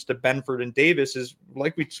when it comes to Benford and Davis is,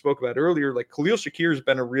 like we spoke about earlier, like, Khalil Shakir has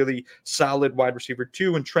been a really solid wide receiver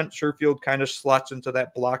too, and Trent Sherfield kind of slots into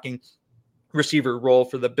that blocking receiver role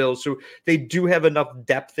for the Bills. So they do have enough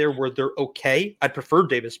depth there where they're okay. I'd prefer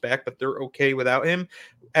Davis back, but they're okay without him.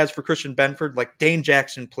 As for Christian Benford, like, Dane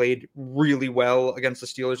Jackson played really well against the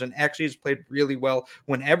Steelers, and actually has played really well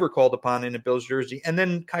whenever called upon in a Bills jersey. And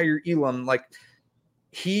then Kyer Elam, like,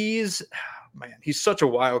 he's such a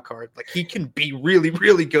wild card. Like, he can be really,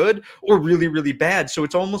 really good or really, really bad. So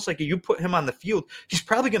it's almost like you put him on the field, he's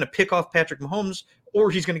probably going to pick off Patrick Mahomes, or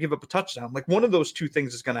he's going to give up a touchdown. Like, one of those two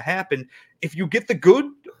things is going to happen. If you get the good,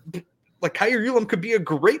 like, Kyer Elam could be a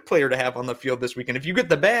great player to have on the field this weekend. If you get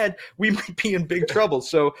the bad, we might be in big trouble.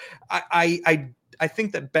 So I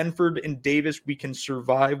think that Benford and Davis we can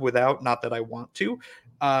survive without, not that I want to.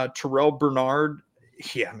 Terrell Bernard,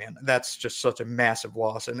 yeah, man, that's just such a massive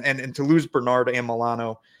loss. And to lose Bernard and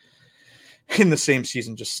Milano in the same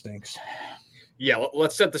season just stinks. Yeah,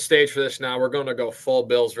 let's set the stage for this now. We're going to go full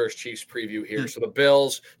Bills versus Chiefs preview here. So the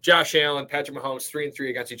Bills, Josh Allen, Patrick Mahomes, 3-3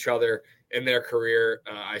 against each other in their career.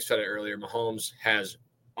 I said it earlier. Mahomes has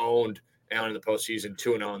owned Allen in the postseason,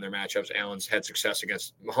 2-0 in their matchups. Allen's had success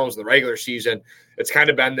against Mahomes in the regular season. It's kind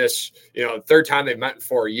of been this, third time they've met in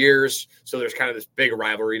 4 years. So there's kind of this big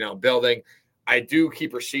rivalry now building. I do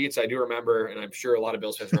keep receipts. I do remember, and I'm sure a lot of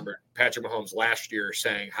Bills fans remember Patrick Mahomes last year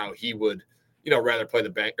saying how he would rather play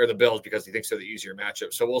the Bills because he thinks they're the easier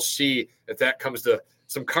matchup. So we'll see if that comes to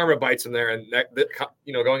some karma bites in there. And that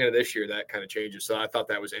going into this year, that kind of changes. So I thought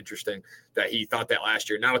that was interesting that he thought that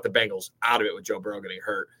last year. Now with the Bengals out of it with Joe Burrow getting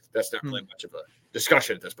hurt, that's not really much of a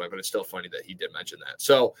discussion at this point, but it's still funny that he did mention that.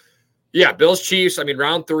 So yeah, Bills Chiefs. I mean,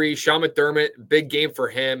 round 3, Sean McDermott, big game for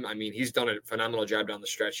him. I mean, he's done a phenomenal job down the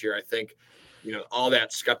stretch here. I think, all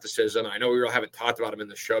that skepticism. I know we really haven't talked about him in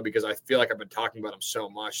the show because I feel like I've been talking about him so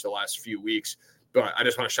much the last few weeks, but I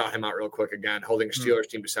just want to shout him out real quick again, holding a Steelers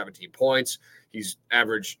team to 17 points. His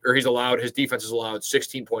defense has allowed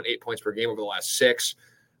 16.8 points per game over the last 6.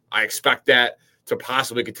 I expect that to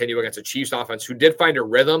possibly continue against a Chiefs offense who did find a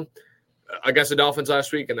rhythm against the Dolphins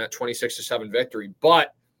last week in that 26-7 victory,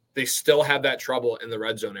 but they still have that trouble in the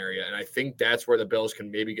red zone area. And I think that's where the Bills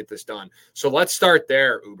can maybe get this done. So let's start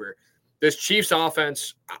there, Uber. This Chiefs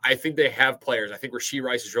offense, I think they have players. I think Rashee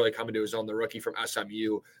Rice is really coming to his own, the rookie from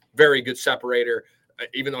SMU. Very good separator.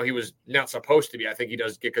 Even though he was not supposed to be, I think he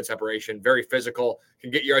does get good separation. Very physical,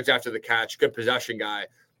 can get yards after the catch, good possession guy.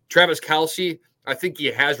 Travis Kelce, I think he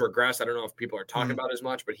has regressed. I don't know if people are talking about as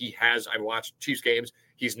much, but he has. I've watched Chiefs games.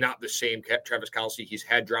 He's not the same Travis Kelce. He's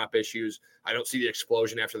had drop issues. I don't see the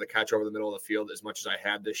explosion after the catch over the middle of the field as much as I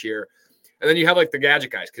had this year. And then you have like the gadget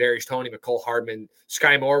guys, Kadarius Toney, McCole Hardman,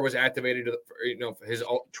 Sky Moore was activated. His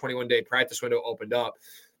 21-day practice window opened up.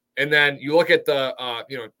 And then you look at the,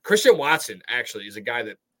 Christian Watson actually is a guy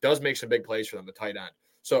that does make some big plays for them, the tight end.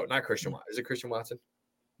 So not Christian Watson. Is it Christian Watson?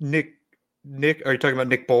 Nick, are you talking about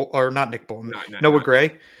Nick Bolt or not Nick Bolton? Noah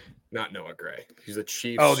Gray? Not Noah Gray. He's the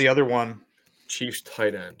Chiefs. Oh, the other one. Chiefs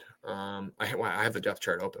tight end. I have the depth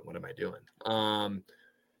chart open. What am I doing?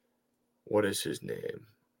 What is his name?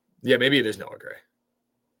 Yeah, maybe it is Noah Gray.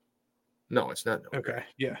 No, it's not Noah Gray.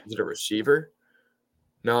 Yeah. Is it a receiver?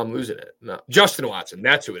 No, I'm losing it. No, Justin Watson.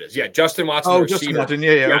 That's who it is. Yeah, Justin Watson. Oh, Justin Watson.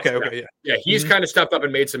 Yeah. Yes, Okay. Yeah. Yeah, he's kind of stepped up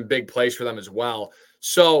and made some big plays for them as well.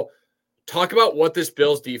 So talk about what this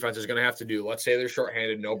Bills defense is going to have to do. Let's say they're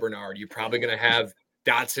shorthanded, no Bernard. You're probably going to have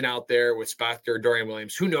Dotson out there with Spector, Dorian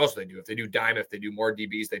Williams. Who knows what they do? If they do dime, if they do more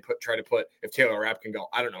DBs, they try to put, if Taylor Rapp can go,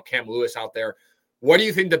 I don't know, Cam Lewis out there. What do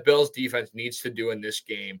you think the Bills defense needs to do in this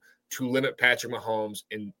game to limit Patrick Mahomes?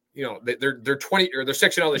 And, they're 20 or they're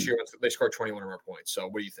 6-0 this year. They scored 21 or more points. So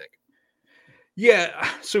what do you think? Yeah.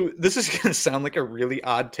 So this is going to sound like a really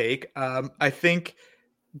odd take. I think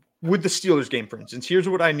with the Steelers game, for instance, here's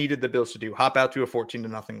what I needed the Bills to do: hop out to a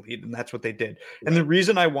 14-0 lead. And that's what they did. Right. And the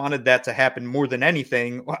reason I wanted that to happen more than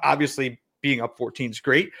anything, obviously being up 14 is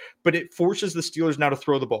great, but it forces the Steelers now to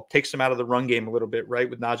throw the ball, takes them out of the run game a little bit, right?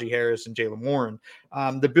 With Najee Harris and Jaylen Warren.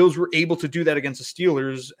 The Bills were able to do that against the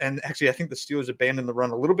Steelers. And actually, I think the Steelers abandoned the run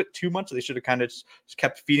a little bit too much. They should have kind of just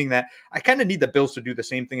kept feeding that. I kind of need the Bills to do the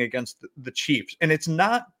same thing against the Chiefs. And it's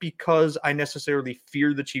not because I necessarily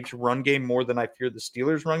fear the Chiefs run game more than I fear the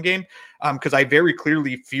Steelers run game. Because I very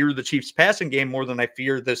clearly fear the Chiefs passing game more than I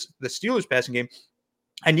fear the Steelers passing game.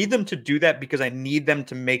 I need them to do that because I need them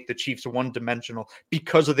to make the Chiefs one-dimensional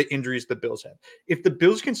because of the injuries the Bills have. If the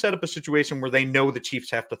Bills can set up a situation where they know the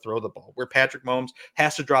Chiefs have to throw the ball, where Patrick Mahomes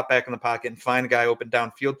has to drop back in the pocket and find a guy open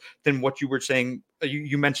downfield, then what you were saying,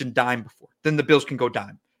 you mentioned dime before, then the Bills can go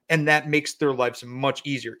dime. And that makes their lives much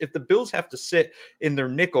easier. If the Bills have to sit in their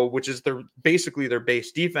nickel, which is basically their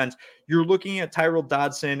base defense, you're looking at Tyrell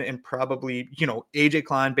Dodson and probably, AJ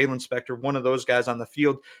Klein, Balin Spector, one of those guys on the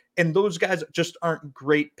field. And those guys just aren't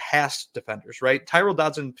great pass defenders, right? Tyrell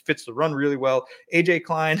Dodson fits the run really well. AJ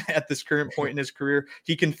Klein, at this current point in his career,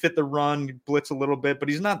 he can fit the run, blitz a little bit, but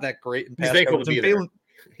he's not that great in pass coverage.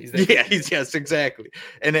 Yes, exactly.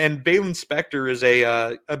 And Balin Spector is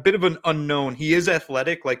a bit of an unknown. He is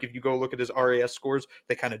athletic. Like if you go look at his RAS scores,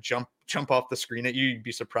 they kind of jump off the screen at you. You'd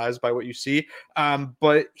be surprised by what you see.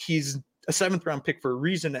 But he's a 7th round pick for a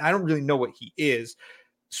reason. I don't really know what he is.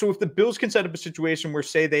 So if the Bills can set up a situation where,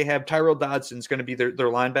 say, they have Tyrell Dodson's going to be their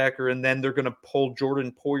linebacker, and then they're going to pull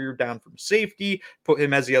Jordan Poyer down from safety, put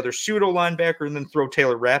him as the other pseudo linebacker, and then throw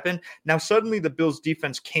Taylor Rapp in. Now, suddenly the Bills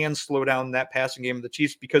defense can slow down that passing game of the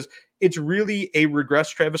Chiefs because it's really a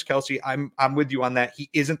regressed Travis Kelce. I'm with you on that. He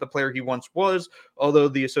isn't the player he once was, although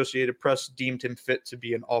the Associated Press deemed him fit to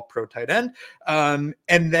be an all-pro tight end. And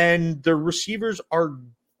then the receivers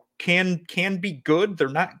can be good. They're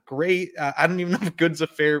not great. I don't even know if good's a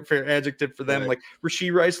fair adjective for them. Right. Like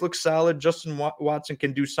Rashee Rice looks solid. Justin Watson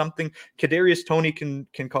can do something. Kadarius Toney can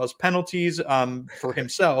cause penalties for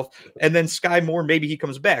himself. And then Sky Moore, maybe he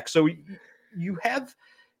comes back. So you have,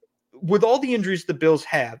 with all the injuries the Bills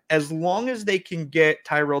have, as long as they can get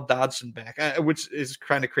Tyrell Dodson back, which is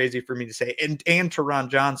kind of crazy for me to say, and Teron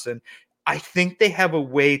Johnson, I think they have a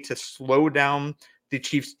way to slow down the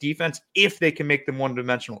Chiefs defense if they can make them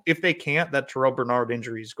one-dimensional. If they can't, that Terrell Bernard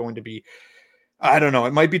injury is going to be, I don't know,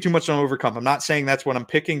 it might be too much to overcome. I'm not saying that's what I'm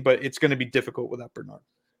picking, but it's going to be difficult without Bernard.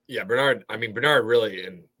 Yeah, Bernard really,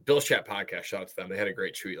 and Bill's Chat podcast, shout out to them. They had a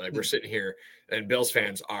great tweet. Like we're sitting here and Bills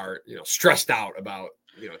fans are, stressed out about,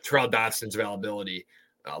 Terrell Dodson's availability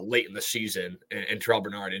late in the season and Terrell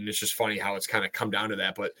Bernard. And it's just funny how it's kind of come down to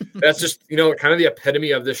that. But that's just, kind of the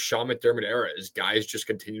epitome of this Sean McDermott era is guys just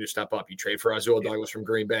continue to step up. You trade for Azul Douglas from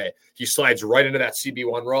Green Bay. He slides right into that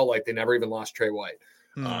CB1 role like they never even lost Trey White.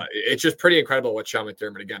 It's just pretty incredible what Sean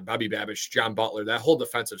McDermott, again, Bobby Babish, John Butler, that whole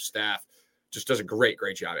defensive staff just does a great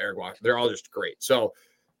job. Eric Walker, they're all just great. So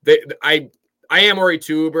I am worried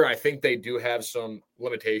too, Uber. I think they do have some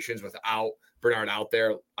limitations without Bernard out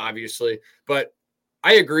there, obviously. But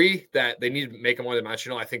I agree that they need to make him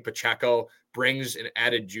one-dimensional. I think Pacheco brings an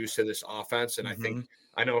added juice to this offense. And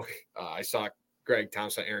I saw Greg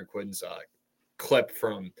Thompson, Aaron Quinn's clip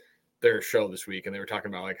from their show this week, and they were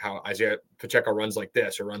talking about like how Isaiah Pacheco runs like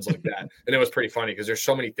this or runs like that. And it was pretty funny because there's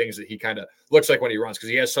so many things that he kind of looks like when he runs because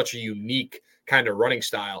he has such a unique kind of running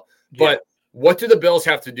style. Yeah. But what do the Bills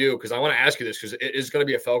have to do? Because I want to ask you this because it is going to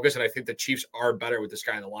be a focus, and I think the Chiefs are better with this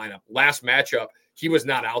guy in the lineup. Last matchup, he was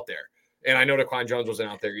not out there. And I know Daquan Jones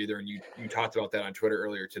wasn't out there either, and you talked about that on Twitter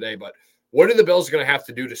earlier today. But what are the Bills going to have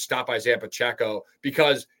to do to stop Isaiah Pacheco?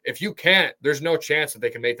 Because if you can't, there's no chance that they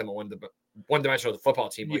can make them a one-dimensional football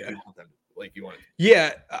team like you want them, like you want.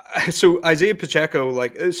 Yeah. So Isaiah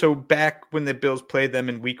Pacheco, so back when the Bills played them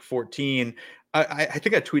in Week 14, I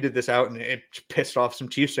think I tweeted this out, and it pissed off some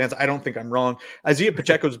Chiefs fans. I don't think I'm wrong. Isaiah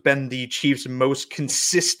Pacheco's been the Chiefs' most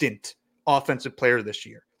consistent offensive player this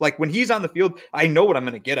year. Like when he's on the field, I know what I'm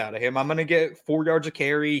going to get out of him. I'm going to get 4 yards of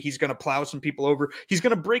carry. He's going to plow some people over. He's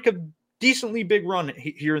going to break a decently big run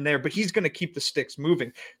here and there, but he's going to keep the sticks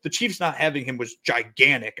moving. The Chiefs not having him was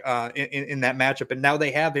gigantic in that matchup, and now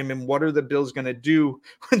they have him. And what are the Bills going to do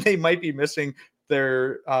when they might be missing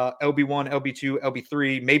their LB1, LB2,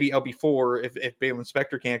 LB3, maybe LB4 if Balin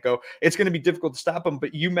Spector can't go? It's going to be difficult to stop him.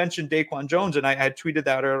 But you mentioned Daquan Jones, and I had tweeted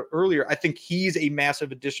that earlier. I think he's a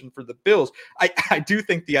massive addition for the Bills. I do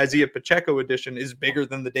think the Isaiah Pacheco addition is bigger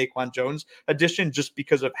than the Daquan Jones addition, just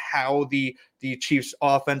because of how the Chiefs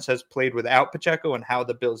offense has played without Pacheco and how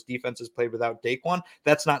the Bills defense has played without Daquan.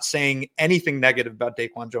 That's not saying anything negative about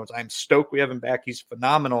Daquan Jones. I'm stoked we have him back. He's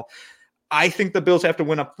phenomenal. I think the Bills have to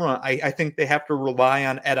win up front. I think they have to rely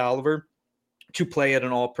on Ed Oliver to play at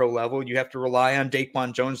an all-pro level. You have to rely on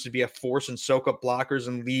Daquan Jones to be a force and soak up blockers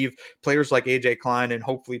and leave players like Ajay Klein and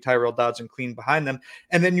hopefully Tyrell Dodson clean behind them.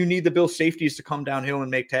 And then you need the Bills safeties to come downhill and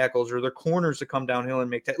make tackles, or their corners to come downhill and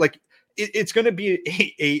make tackles. It's going to be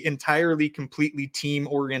a entirely, completely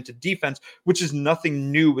team-oriented defense, which is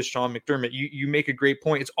nothing new with Sean McDermott. You make a great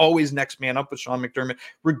point. It's always next man up with Sean McDermott.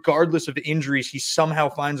 Regardless of injuries, he somehow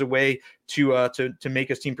finds a way to make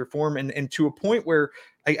his team perform, and to a point where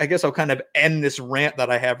I guess I'll kind of end this rant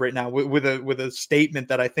that I have right now with a statement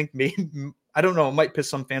that I think I don't know, it might piss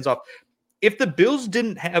some fans off. If the Bills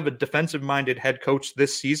didn't have a defensive-minded head coach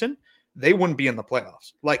this season, they wouldn't be in the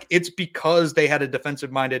playoffs. It's because they had a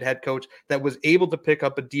defensive-minded head coach that was able to pick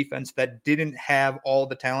up a defense that didn't have all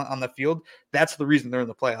the talent on the field. That's the reason they're in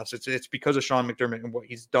the playoffs. It's because of Sean McDermott and what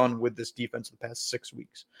he's done with this defense the past 6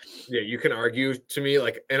 weeks. Yeah, you can argue to me,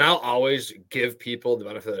 and I'll always give people the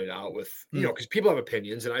benefit of the doubt with, because people have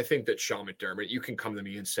opinions, and I think that Sean McDermott, you can come to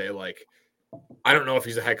me and say, I don't know if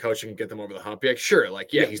he's a head coach and can get them over the hump. Sure.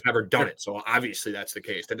 He's never done it. So obviously that's the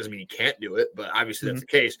case. That doesn't mean he can't do it, but obviously that's the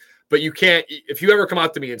case. But you can't, if you ever come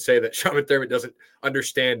out to me and say that Sean McDermott doesn't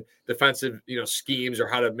understand defensive, schemes or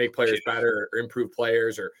how to make players better or improve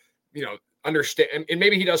players or, understand. And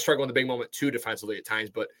maybe he does struggle in the big moment too defensively at times.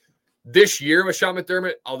 But this year with Sean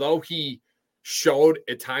McDermott, although he showed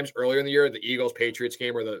at times earlier in the year, the Eagles-Patriots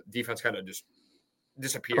game where the defense kind of just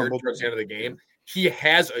disappeared towards the end of the game, he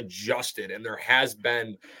has adjusted, and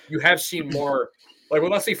you have seen more, with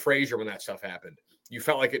Leslie Frazier when that stuff happened. You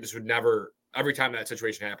felt like it just would never, every time that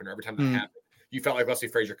situation happened or every time that happened, you felt like Leslie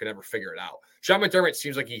Frazier could never figure it out. Sean McDermott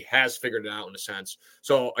seems like he has figured it out in a sense.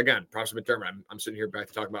 So again, props to McDermott. I'm sitting here back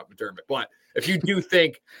to talk about McDermott. But if you do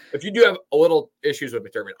have a little issues with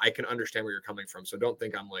McDermott, I can understand where you're coming from. So don't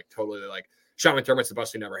think I'm totally Sean McDermott's the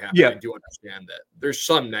best thing never happened. Yeah. I do understand that there's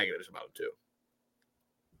some negatives about him too.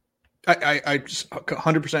 I just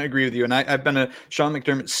 100% agree with you. And I've been a Sean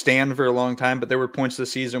McDermott stan for a long time, but there were points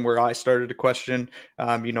this season where I started to question,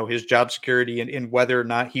 his job security and whether or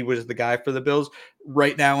not he was the guy for the Bills.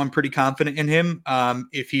 Right now, I'm pretty confident in him.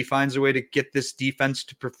 If he finds a way to get this defense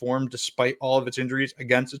to perform despite all of its injuries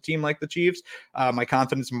against a team like the Chiefs, my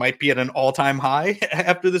confidence might be at an all-time high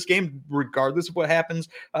after this game, regardless of what happens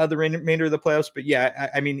the remainder of the playoffs. But yeah,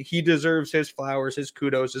 I mean, he deserves his flowers, his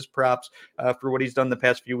kudos, his props for what he's done the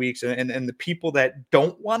past few weeks. And the people that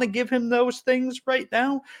don't want to give him those things right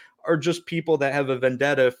now are just people that have a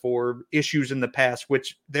vendetta for issues in the past,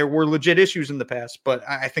 which there were legit issues in the past. But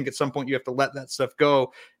I think at some point you have to let that stuff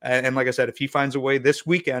go. And like I said, if he finds a way this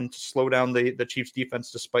weekend to slow down the Chiefs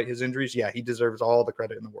defense despite his injuries, yeah, he deserves all the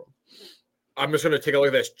credit in the world. I'm just going to take a look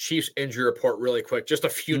at this Chiefs injury report really quick. Just a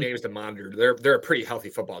few names to monitor. They're a pretty healthy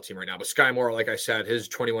football team right now. But Sky Moore, like I said, his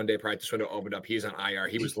 21-day practice window opened up. He's on IR.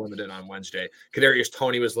 He was limited on Wednesday. Kadarius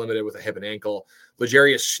Toney was limited with a hip and ankle.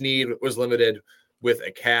 L'Jarius Sneed was limited with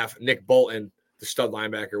a calf. Nick Bolton, the stud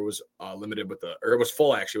linebacker, was limited was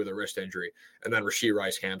full actually with a wrist injury. And then Rashee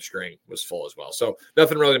Rice hamstring was full as well. So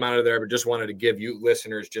nothing really to monitor there, but just wanted to give you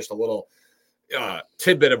listeners just a little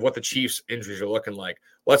tidbit of what the Chiefs injuries are looking like.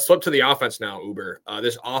 Let's flip to the offense now, Uber.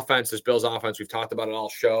 This Bills offense, we've talked about it all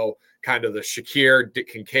show, kind of the Shakir,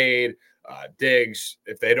 Kincaid, Diggs.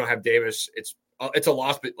 If they don't have Davis, it's a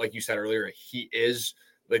loss, but like you said earlier, he is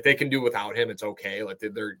they can do without him. It's okay.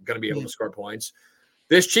 They're going to be able to score points.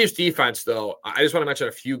 This Chiefs defense, though, I just want to mention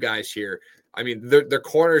a few guys here. I mean, their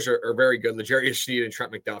corners are very good. L'Jarius Sneed and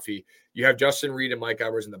Trent McDuffie. You have Justin Reed and Mike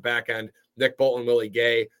Edwards in the back end. Nick Bolton, Willie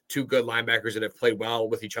Gay, two good linebackers that have played well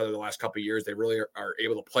with each other the last couple of years. They really are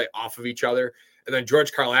able to play off of each other. And then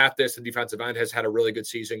George Karlaftis, the defensive end, has had a really good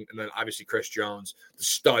season. And then obviously Chris Jones, the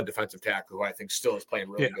stud defensive tackle, who I think still is playing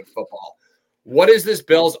really good football. What is this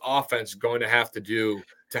Bills offense going to have to do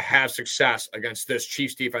to have success against this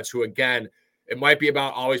Chiefs defense, who, again, it might be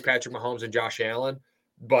about always Patrick Mahomes and Josh Allen,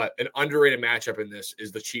 but an underrated matchup in this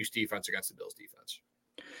is the Chiefs defense against the Bills defense?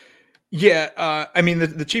 Yeah, I mean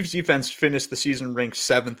the Chiefs defense finished the season ranked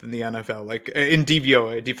 7th in the NFL, like in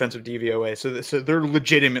DVOA, defensive DVOA. So they're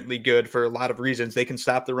legitimately good for a lot of reasons. They can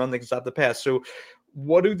stop the run, they can stop the pass. So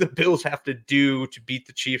what do the Bills have to do to beat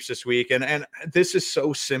the Chiefs this week? And this is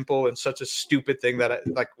so simple and such a stupid thing that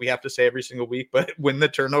like we have to say every single week. But win the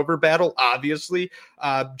turnover battle, obviously.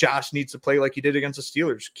 Josh needs to play like he did against the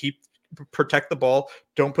Steelers. Protect the ball.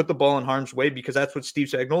 Don't put the ball in harm's way, because that's what Steve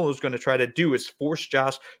Spagnuolo is going to try to do, is force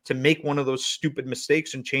Josh to make one of those stupid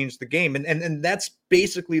mistakes and change the game. And that's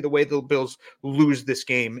basically the way the Bills lose this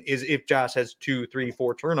game, is if Josh has 2, 3,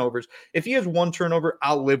 4 turnovers. If he has 1 turnover,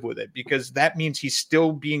 I'll live with it, because that means he's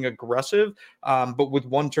still being aggressive. But with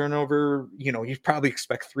 1 turnover, you probably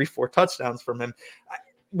expect 3, 4 touchdowns from him.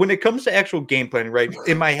 When it comes to actual game planning, right,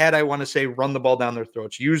 in my head, I want to say run the ball down their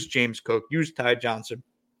throats. Use James Cook, use Ty Johnson,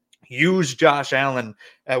 use Josh Allen,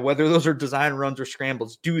 whether those are design runs or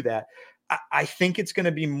scrambles, do that. I think it's going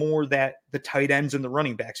to be more that the tight ends and the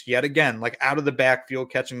running backs, yet again, like out of the backfield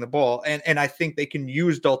catching the ball. And I think they can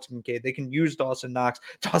use Dalton Kincaid. They can use Dawson Knox.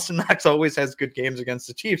 Dawson Knox always has good games against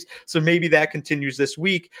the Chiefs. So maybe that continues this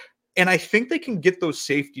week. And I think they can get those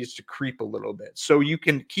safeties to creep a little bit. So you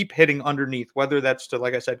can keep hitting underneath, whether that's to,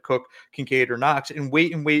 like I said, Cook, Kincaid, or Knox, and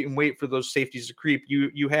wait for those safeties to creep.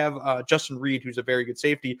 You have Justin Reed, who's a very good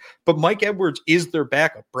safety, but Mike Edwards is their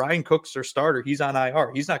backup. Brian Cook's their starter. He's on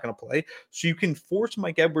IR. He's not going to play. So you can force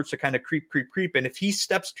Mike Edwards to kind of creep. And if he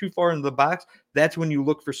steps too far into the box, that's when you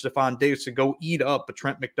look for Stephon Diggs to go eat up a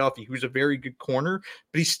Trent McDuffie, who's a very good corner,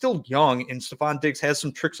 but he's still young, and Stephon Diggs has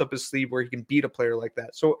some tricks up his sleeve where he can beat a player like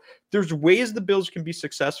that. So there's ways the Bills can be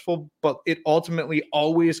successful, but it ultimately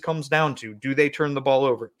always comes down to, do they turn the ball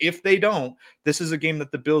over? If they don't, this is a game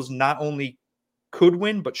that the Bills not only could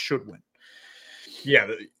win, but should win. Yeah,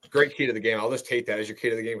 great key to the game. I'll just take that as your key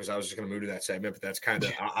to the game, because I was just going to move to that segment, but that's kind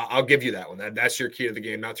of, I'll give you that one. That's your key to the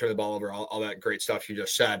game, not turn the ball over, all that great stuff you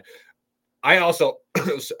just said. I also,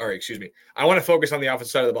 sorry, excuse me. I want to focus on the offensive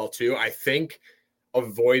side of the ball too. I think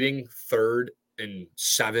avoiding 3rd and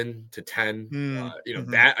 7 to 10,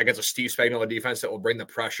 that against a Steve Spagnuolo defense that will bring the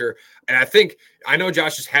pressure. And I know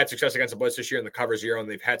Josh has had success against the blitz this year in the cover 0, and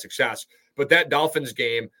they've had success, but that Dolphins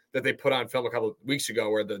game that they put on film a couple of weeks ago,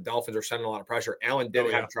 where the Dolphins are sending a lot of pressure, Allen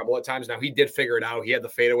did have trouble at times. Now he did figure it out. He had the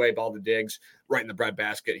fadeaway ball to Diggs right in the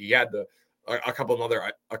breadbasket. He had a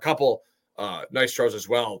couple nice throws as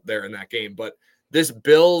well there in that game. But this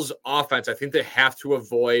Bills offense, I think they have to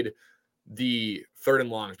avoid the 3rd and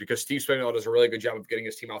longs, because Steve Spagnuolo does a really good job of getting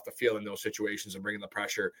his team off the field in those situations and bringing the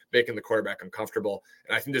pressure, making the quarterback uncomfortable.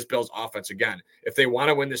 And I think this Bills offense, again, if they want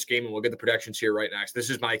to win this game, and we'll get the predictions here right next,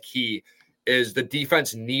 this is my key, is the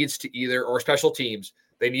defense needs to or special teams,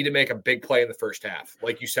 they need to make a big play in the first half.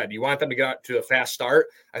 Like you said, you want them to get out to a fast start.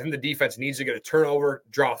 I think the defense needs to get a turnover,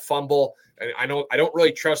 draw a fumble. And I don't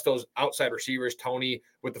really trust those outside receivers, Tony,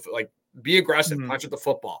 with be aggressive, punch at the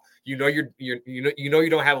football. You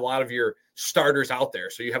don't have a lot of your starters out there,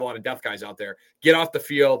 so you have a lot of depth guys out there. Get off the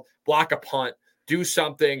field, block a punt, do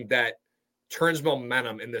something that turns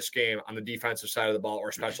momentum in this game on the defensive side of the ball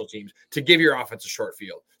or special teams to give your offense a short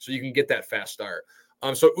field so you can get that fast start.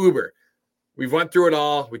 So Uber, we've went through it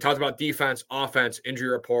all. We talked about defense, offense, injury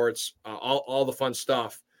reports, all the fun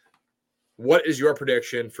stuff. What is your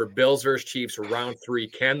prediction for Bills versus Chiefs round 3?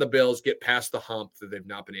 Can the Bills get past the hump that they've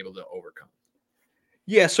not been able to overcome?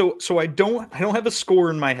 Yeah, so I don't have a score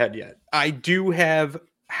in my head yet. I do have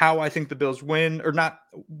how I think the Bills win, or not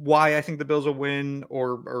why I think the Bills will win,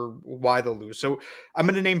 or why they'll lose. So I'm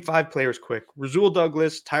going to name 5 players quick: Rasul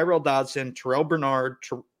Douglas, Tyrell Dodson, Terrell Bernard,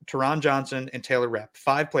 Teron Johnson, and Taylor Rapp.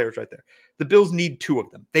 5 players right there. The Bills need 2 of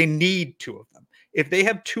them. They need 2 of them. If they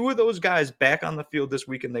have 2 of those guys back on the field this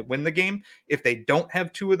week and they win the game, if they don't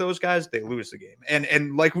have 2 of those guys, they lose the game.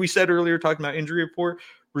 And like we said earlier, talking about injury report,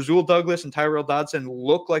 Rasul Douglas and Tyrell Dodson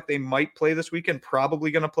look like they might play this weekend,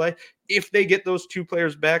 probably going to play. If they get those 2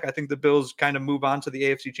 players back, I think the Bills kind of move on to the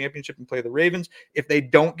AFC Championship and play the Ravens. If they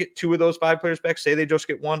don't get 2 of those 5 players back, say they just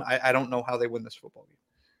get 1, I don't know how they win this football game.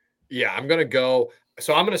 Yeah, I'm going to go.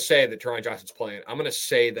 So I'm going to say that Teron Johnson's playing. I'm going to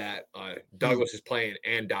say that Douglas is playing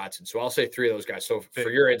and Dodson. So I'll say 3 of those guys. So for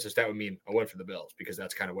your instance, that would mean a win for the Bills, because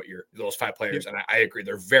that's kind of what those 5 players. And I agree.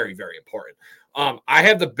 They're very, very important. I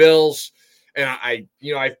have the Bills, and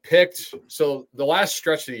I picked, so the last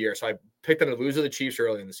stretch of the year. So I picked them to lose to the Chiefs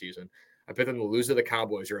early in the season. I picked them to lose to the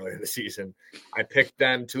Cowboys early in the season. I picked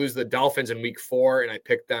them to lose to the Dolphins in week 4. And I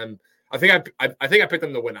picked them, I think I picked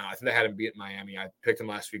them to win out. I think they had them beat Miami. I picked them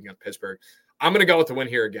last week against Pittsburgh. I'm going to go with the win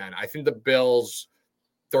here again. I think the Bills,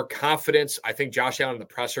 their confidence, I think Josh Allen in the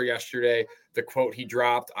presser yesterday, the quote he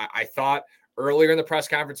dropped, I thought earlier in the press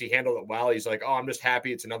conference he handled it well. He's like, oh, I'm just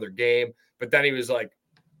happy it's another game. But then he was like,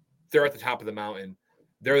 they're at the top of the mountain.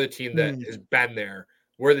 They're the team that has been there.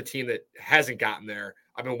 We're the team that hasn't gotten there.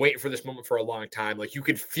 I've been waiting for this moment for a long time. Like, you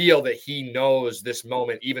could feel that he knows this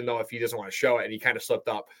moment, even though if he doesn't want to show it, and he kind of slipped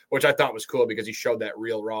up, which I thought was cool because he showed that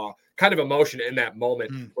real raw kind of emotion in that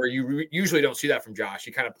moment where you usually don't see that from Josh.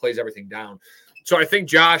 He kind of plays everything down. So I think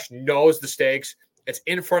Josh knows the stakes. It's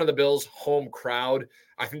in front of the Bills' home crowd.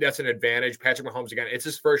 I think that's an advantage. Patrick Mahomes, again, it's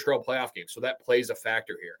his first real playoff game, so that plays a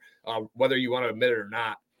factor here, whether you want to admit it or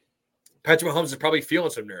not. Patrick Mahomes is probably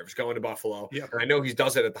feeling some nerves going to Buffalo. Yeah. And I know he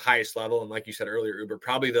does it at the highest level. And like you said earlier, Uber,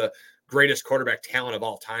 probably the greatest quarterback talent of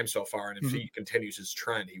all time so far. And if he continues his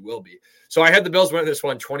trend, he will be. So I had the Bills win this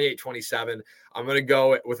one 28-27. I'm going to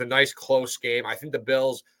go with a nice close game. I think the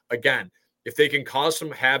Bills, again, if they can cause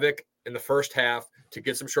some havoc in the first half to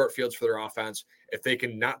get some short fields for their offense, if they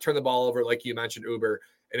can not turn the ball over, like you mentioned, Uber,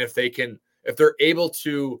 and if they're able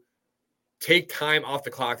to take time off the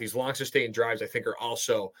clock, these long sustained drives, I think, are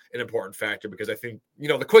also an important factor, because I think,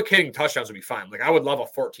 the quick hitting touchdowns would be fine. Like, I would love a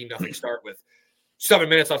 14-0 start with 7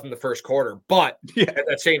 minutes left in the first quarter, but at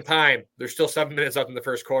that same time, there's still 7 minutes left in the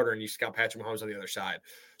first quarter, and you just got Patrick Mahomes on the other side.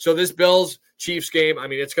 So this Bills-Chiefs game, I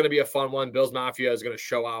mean, it's going to be a fun one. Bills Mafia is going to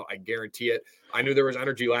show out. I guarantee it. I knew there was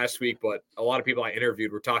energy last week, but a lot of people I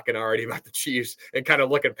interviewed were talking already about the Chiefs and kind of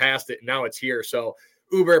looking past it, and now it's here. So,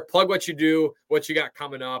 Uber, plug what you do, what you got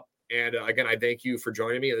coming up. And again, I thank you for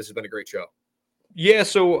joining me. This has been a great show. Yeah,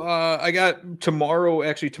 so I got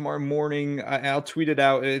tomorrow morning, I'll tweet it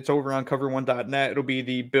out. It's over on cover1.net. It'll be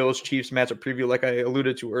the Bills-Chiefs matchup preview. Like I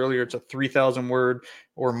alluded to earlier, it's a 3,000 word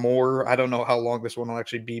or more. I don't know how long this one will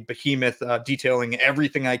actually be. Behemoth, detailing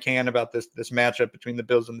everything I can about this matchup between the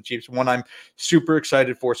Bills and the Chiefs. One I'm super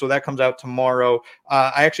excited for. So that comes out tomorrow.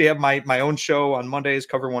 I actually have my own show on Mondays,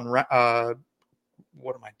 Cover One. What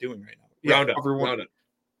am I doing right now? Roundup.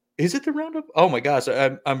 Is it the Roundup? Oh my gosh,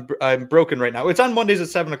 I'm broken right now. It's on Mondays at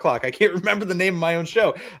 7 o'clock. I can't remember the name of my own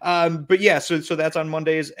show. But yeah, so that's on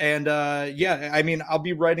Mondays. And yeah, I mean, I'll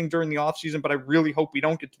be writing during the off season, but I really hope we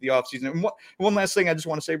don't get to the off season. And one last thing I just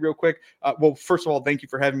want to say real quick. Well, first of all, thank you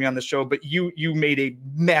for having me on the show, but you made a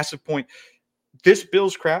massive point. This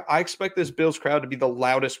Bills crowd, I expect this Bills crowd to be the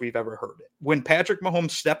loudest we've ever heard it. When Patrick Mahomes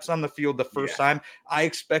steps on the field the first time, I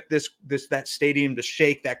expect that stadium to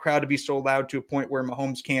shake, that crowd to be so loud to a point where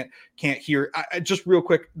Mahomes can't hear. Just real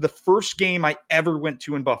quick, the first game I ever went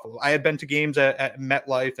to in Buffalo, I had been to games at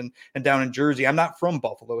MetLife and down in Jersey. I'm not from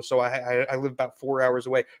Buffalo, so I live about 4 hours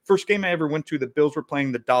away. First game I ever went to, the Bills were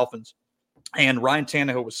playing the Dolphins, and Ryan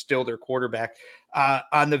Tannehill was still their quarterback.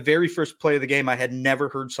 On the very first play of the game, I had never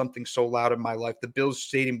heard something so loud in my life. The Bills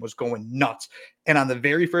stadium was going nuts. And on the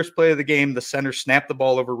very first play of the game, the center snapped the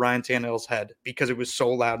ball over Ryan Tannehill's head because it was so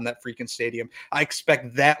loud in that freaking stadium. I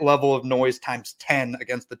expect that level of noise times 10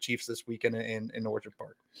 against the Chiefs this weekend in Orchard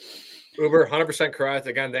Park. Uber, 100% correct.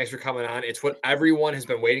 Again, thanks for coming on. It's what everyone has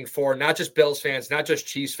been waiting for, not just Bills fans, not just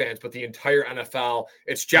Chiefs fans, but the entire NFL.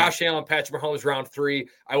 It's Josh Allen, Patrick Mahomes, round 3.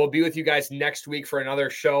 I will be with you guys next week for another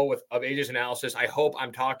show of Ajay's analysis. I hope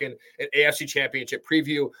I'm talking an AFC Championship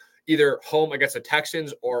preview, either home against the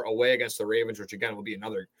Texans or away against the Ravens, which again will be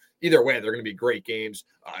either way, they're going to be great games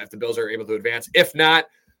if the Bills are able to advance. If not,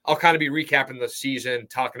 I'll kind of be recapping the season,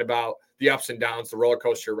 talking about the ups and downs, the roller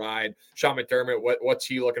coaster ride. Sean McDermott, what's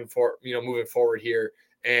he looking for, moving forward here,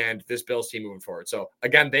 and this Bills team moving forward. So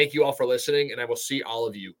again, thank you all for listening, and I will see all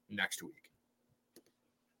of you next week.